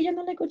 ay, que yo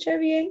no le escuché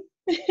bien.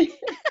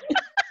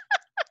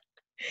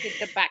 Hit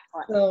the back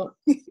button. So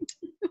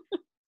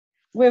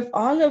with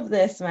all of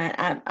this,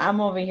 man,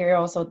 I'm over here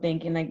also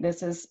thinking like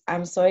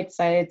I'm so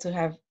excited to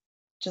have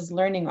just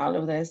learning all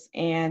of this.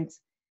 And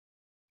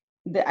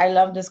I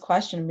love this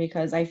question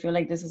because I feel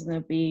like this is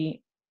going to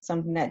be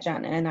something that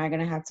Jana and I are going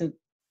to have to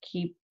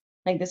keep,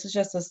 like this is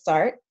just a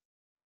start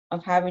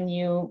of having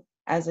you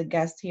as a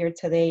guest here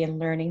today and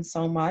learning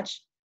so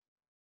much.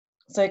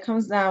 So it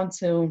comes down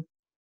to,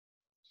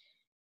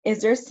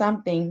 is there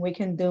something we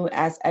can do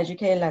as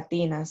educated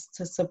Latinas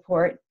to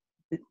support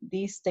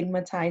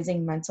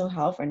destigmatizing mental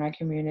health in our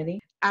community?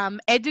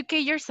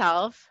 Educate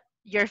yourself.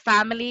 your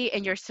family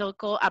and your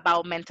circle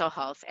about mental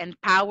health.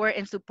 Empower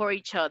and support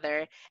each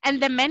other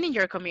and the men in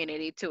your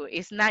community too.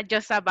 It's not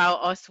just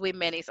about us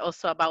women, it's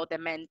also about the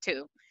men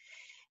too.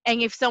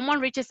 And if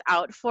someone reaches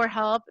out for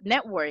help,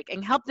 network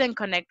and help them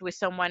connect with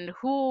someone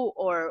who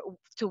or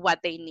to what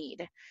they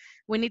need.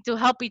 We need to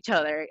help each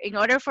other. In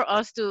order for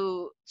us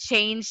to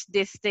change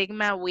this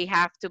stigma, we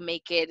have to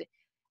make it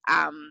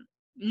um,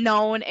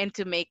 known and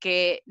to make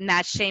it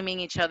not shaming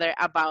each other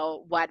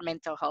about what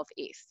mental health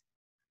is.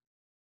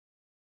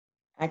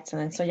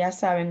 Excellent. So ya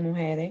saben,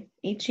 mujeres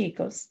y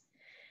chicos,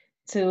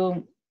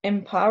 to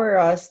empower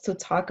us to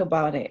talk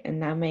about it and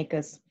not make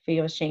us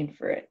feel ashamed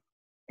for it.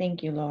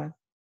 Thank you, Laura.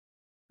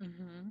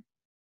 Mm-hmm.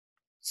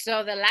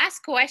 So the last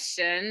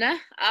question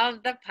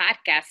of the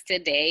podcast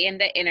today in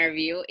the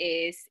interview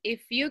is,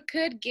 if you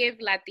could give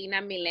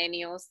Latina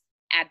millennials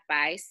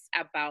advice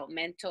about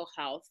mental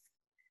health,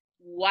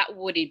 what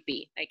would it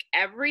be? Like,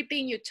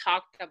 everything you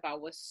talked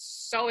about was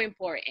so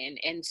important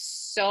and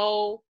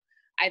so,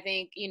 I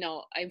think,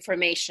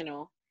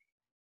 informational.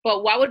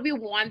 But what would be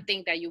one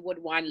thing that you would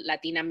want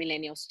Latina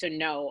millennials to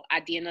know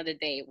at the end of the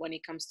day when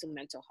it comes to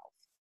mental health?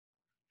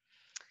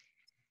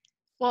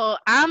 Well,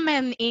 I'm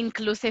an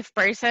inclusive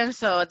person,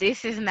 so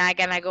this is not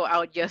gonna go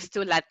out just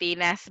to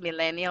Latinas,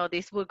 millennial.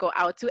 This will go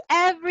out to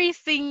every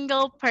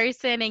single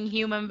person and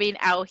human being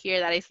out here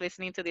that is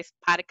listening to this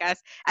podcast.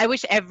 I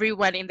wish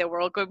everyone in the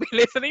world could be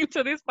listening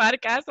to this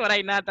podcast, but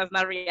I know that's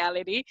not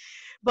reality.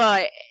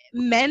 But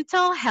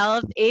mental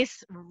health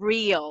is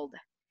real.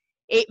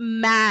 It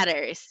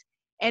matters.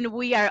 And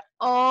we are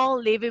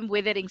all living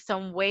with it in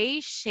some way,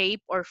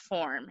 shape, or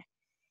form.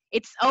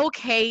 It's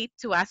okay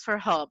to ask for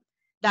help.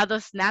 That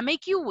does not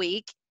make you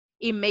weak,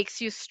 it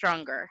makes you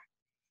stronger.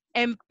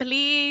 And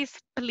please,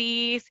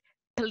 please,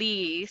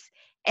 please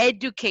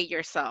educate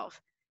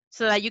yourself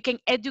so that you can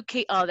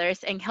educate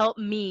others and help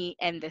me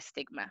end the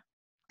stigma.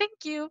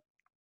 Thank you.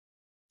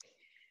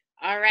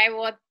 All right.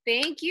 Well,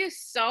 thank you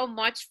so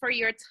much for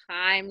your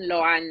time,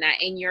 Loana,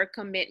 and your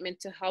commitment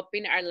to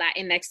helping our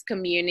Latinx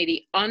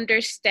community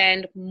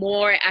understand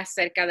more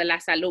acerca de la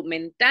salud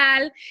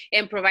mental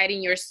and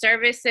providing your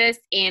services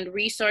and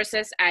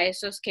resources a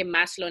esos que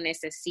más lo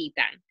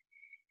necesitan.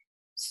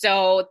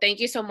 So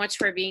thank you so much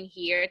for being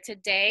here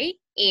today.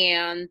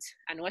 And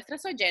a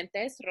nuestras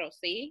oyentes,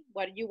 Rosy,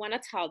 what do you want to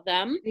tell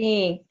them?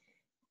 Sí,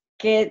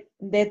 que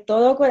de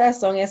todo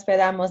corazón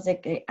esperamos de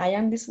que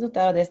hayan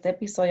disfrutado de este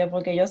episodio,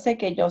 porque yo sé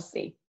que yo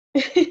sí.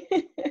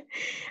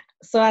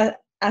 So,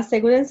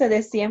 asegúrense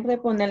de siempre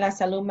poner la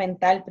salud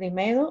mental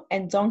primero,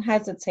 and don't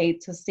hesitate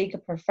to seek a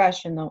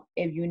professional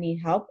if you need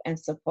help and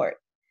support.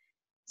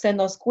 Se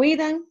nos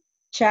cuidan.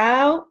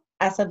 Chao.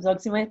 Hasta el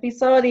próximo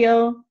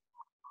episodio.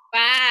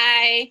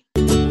 Bye.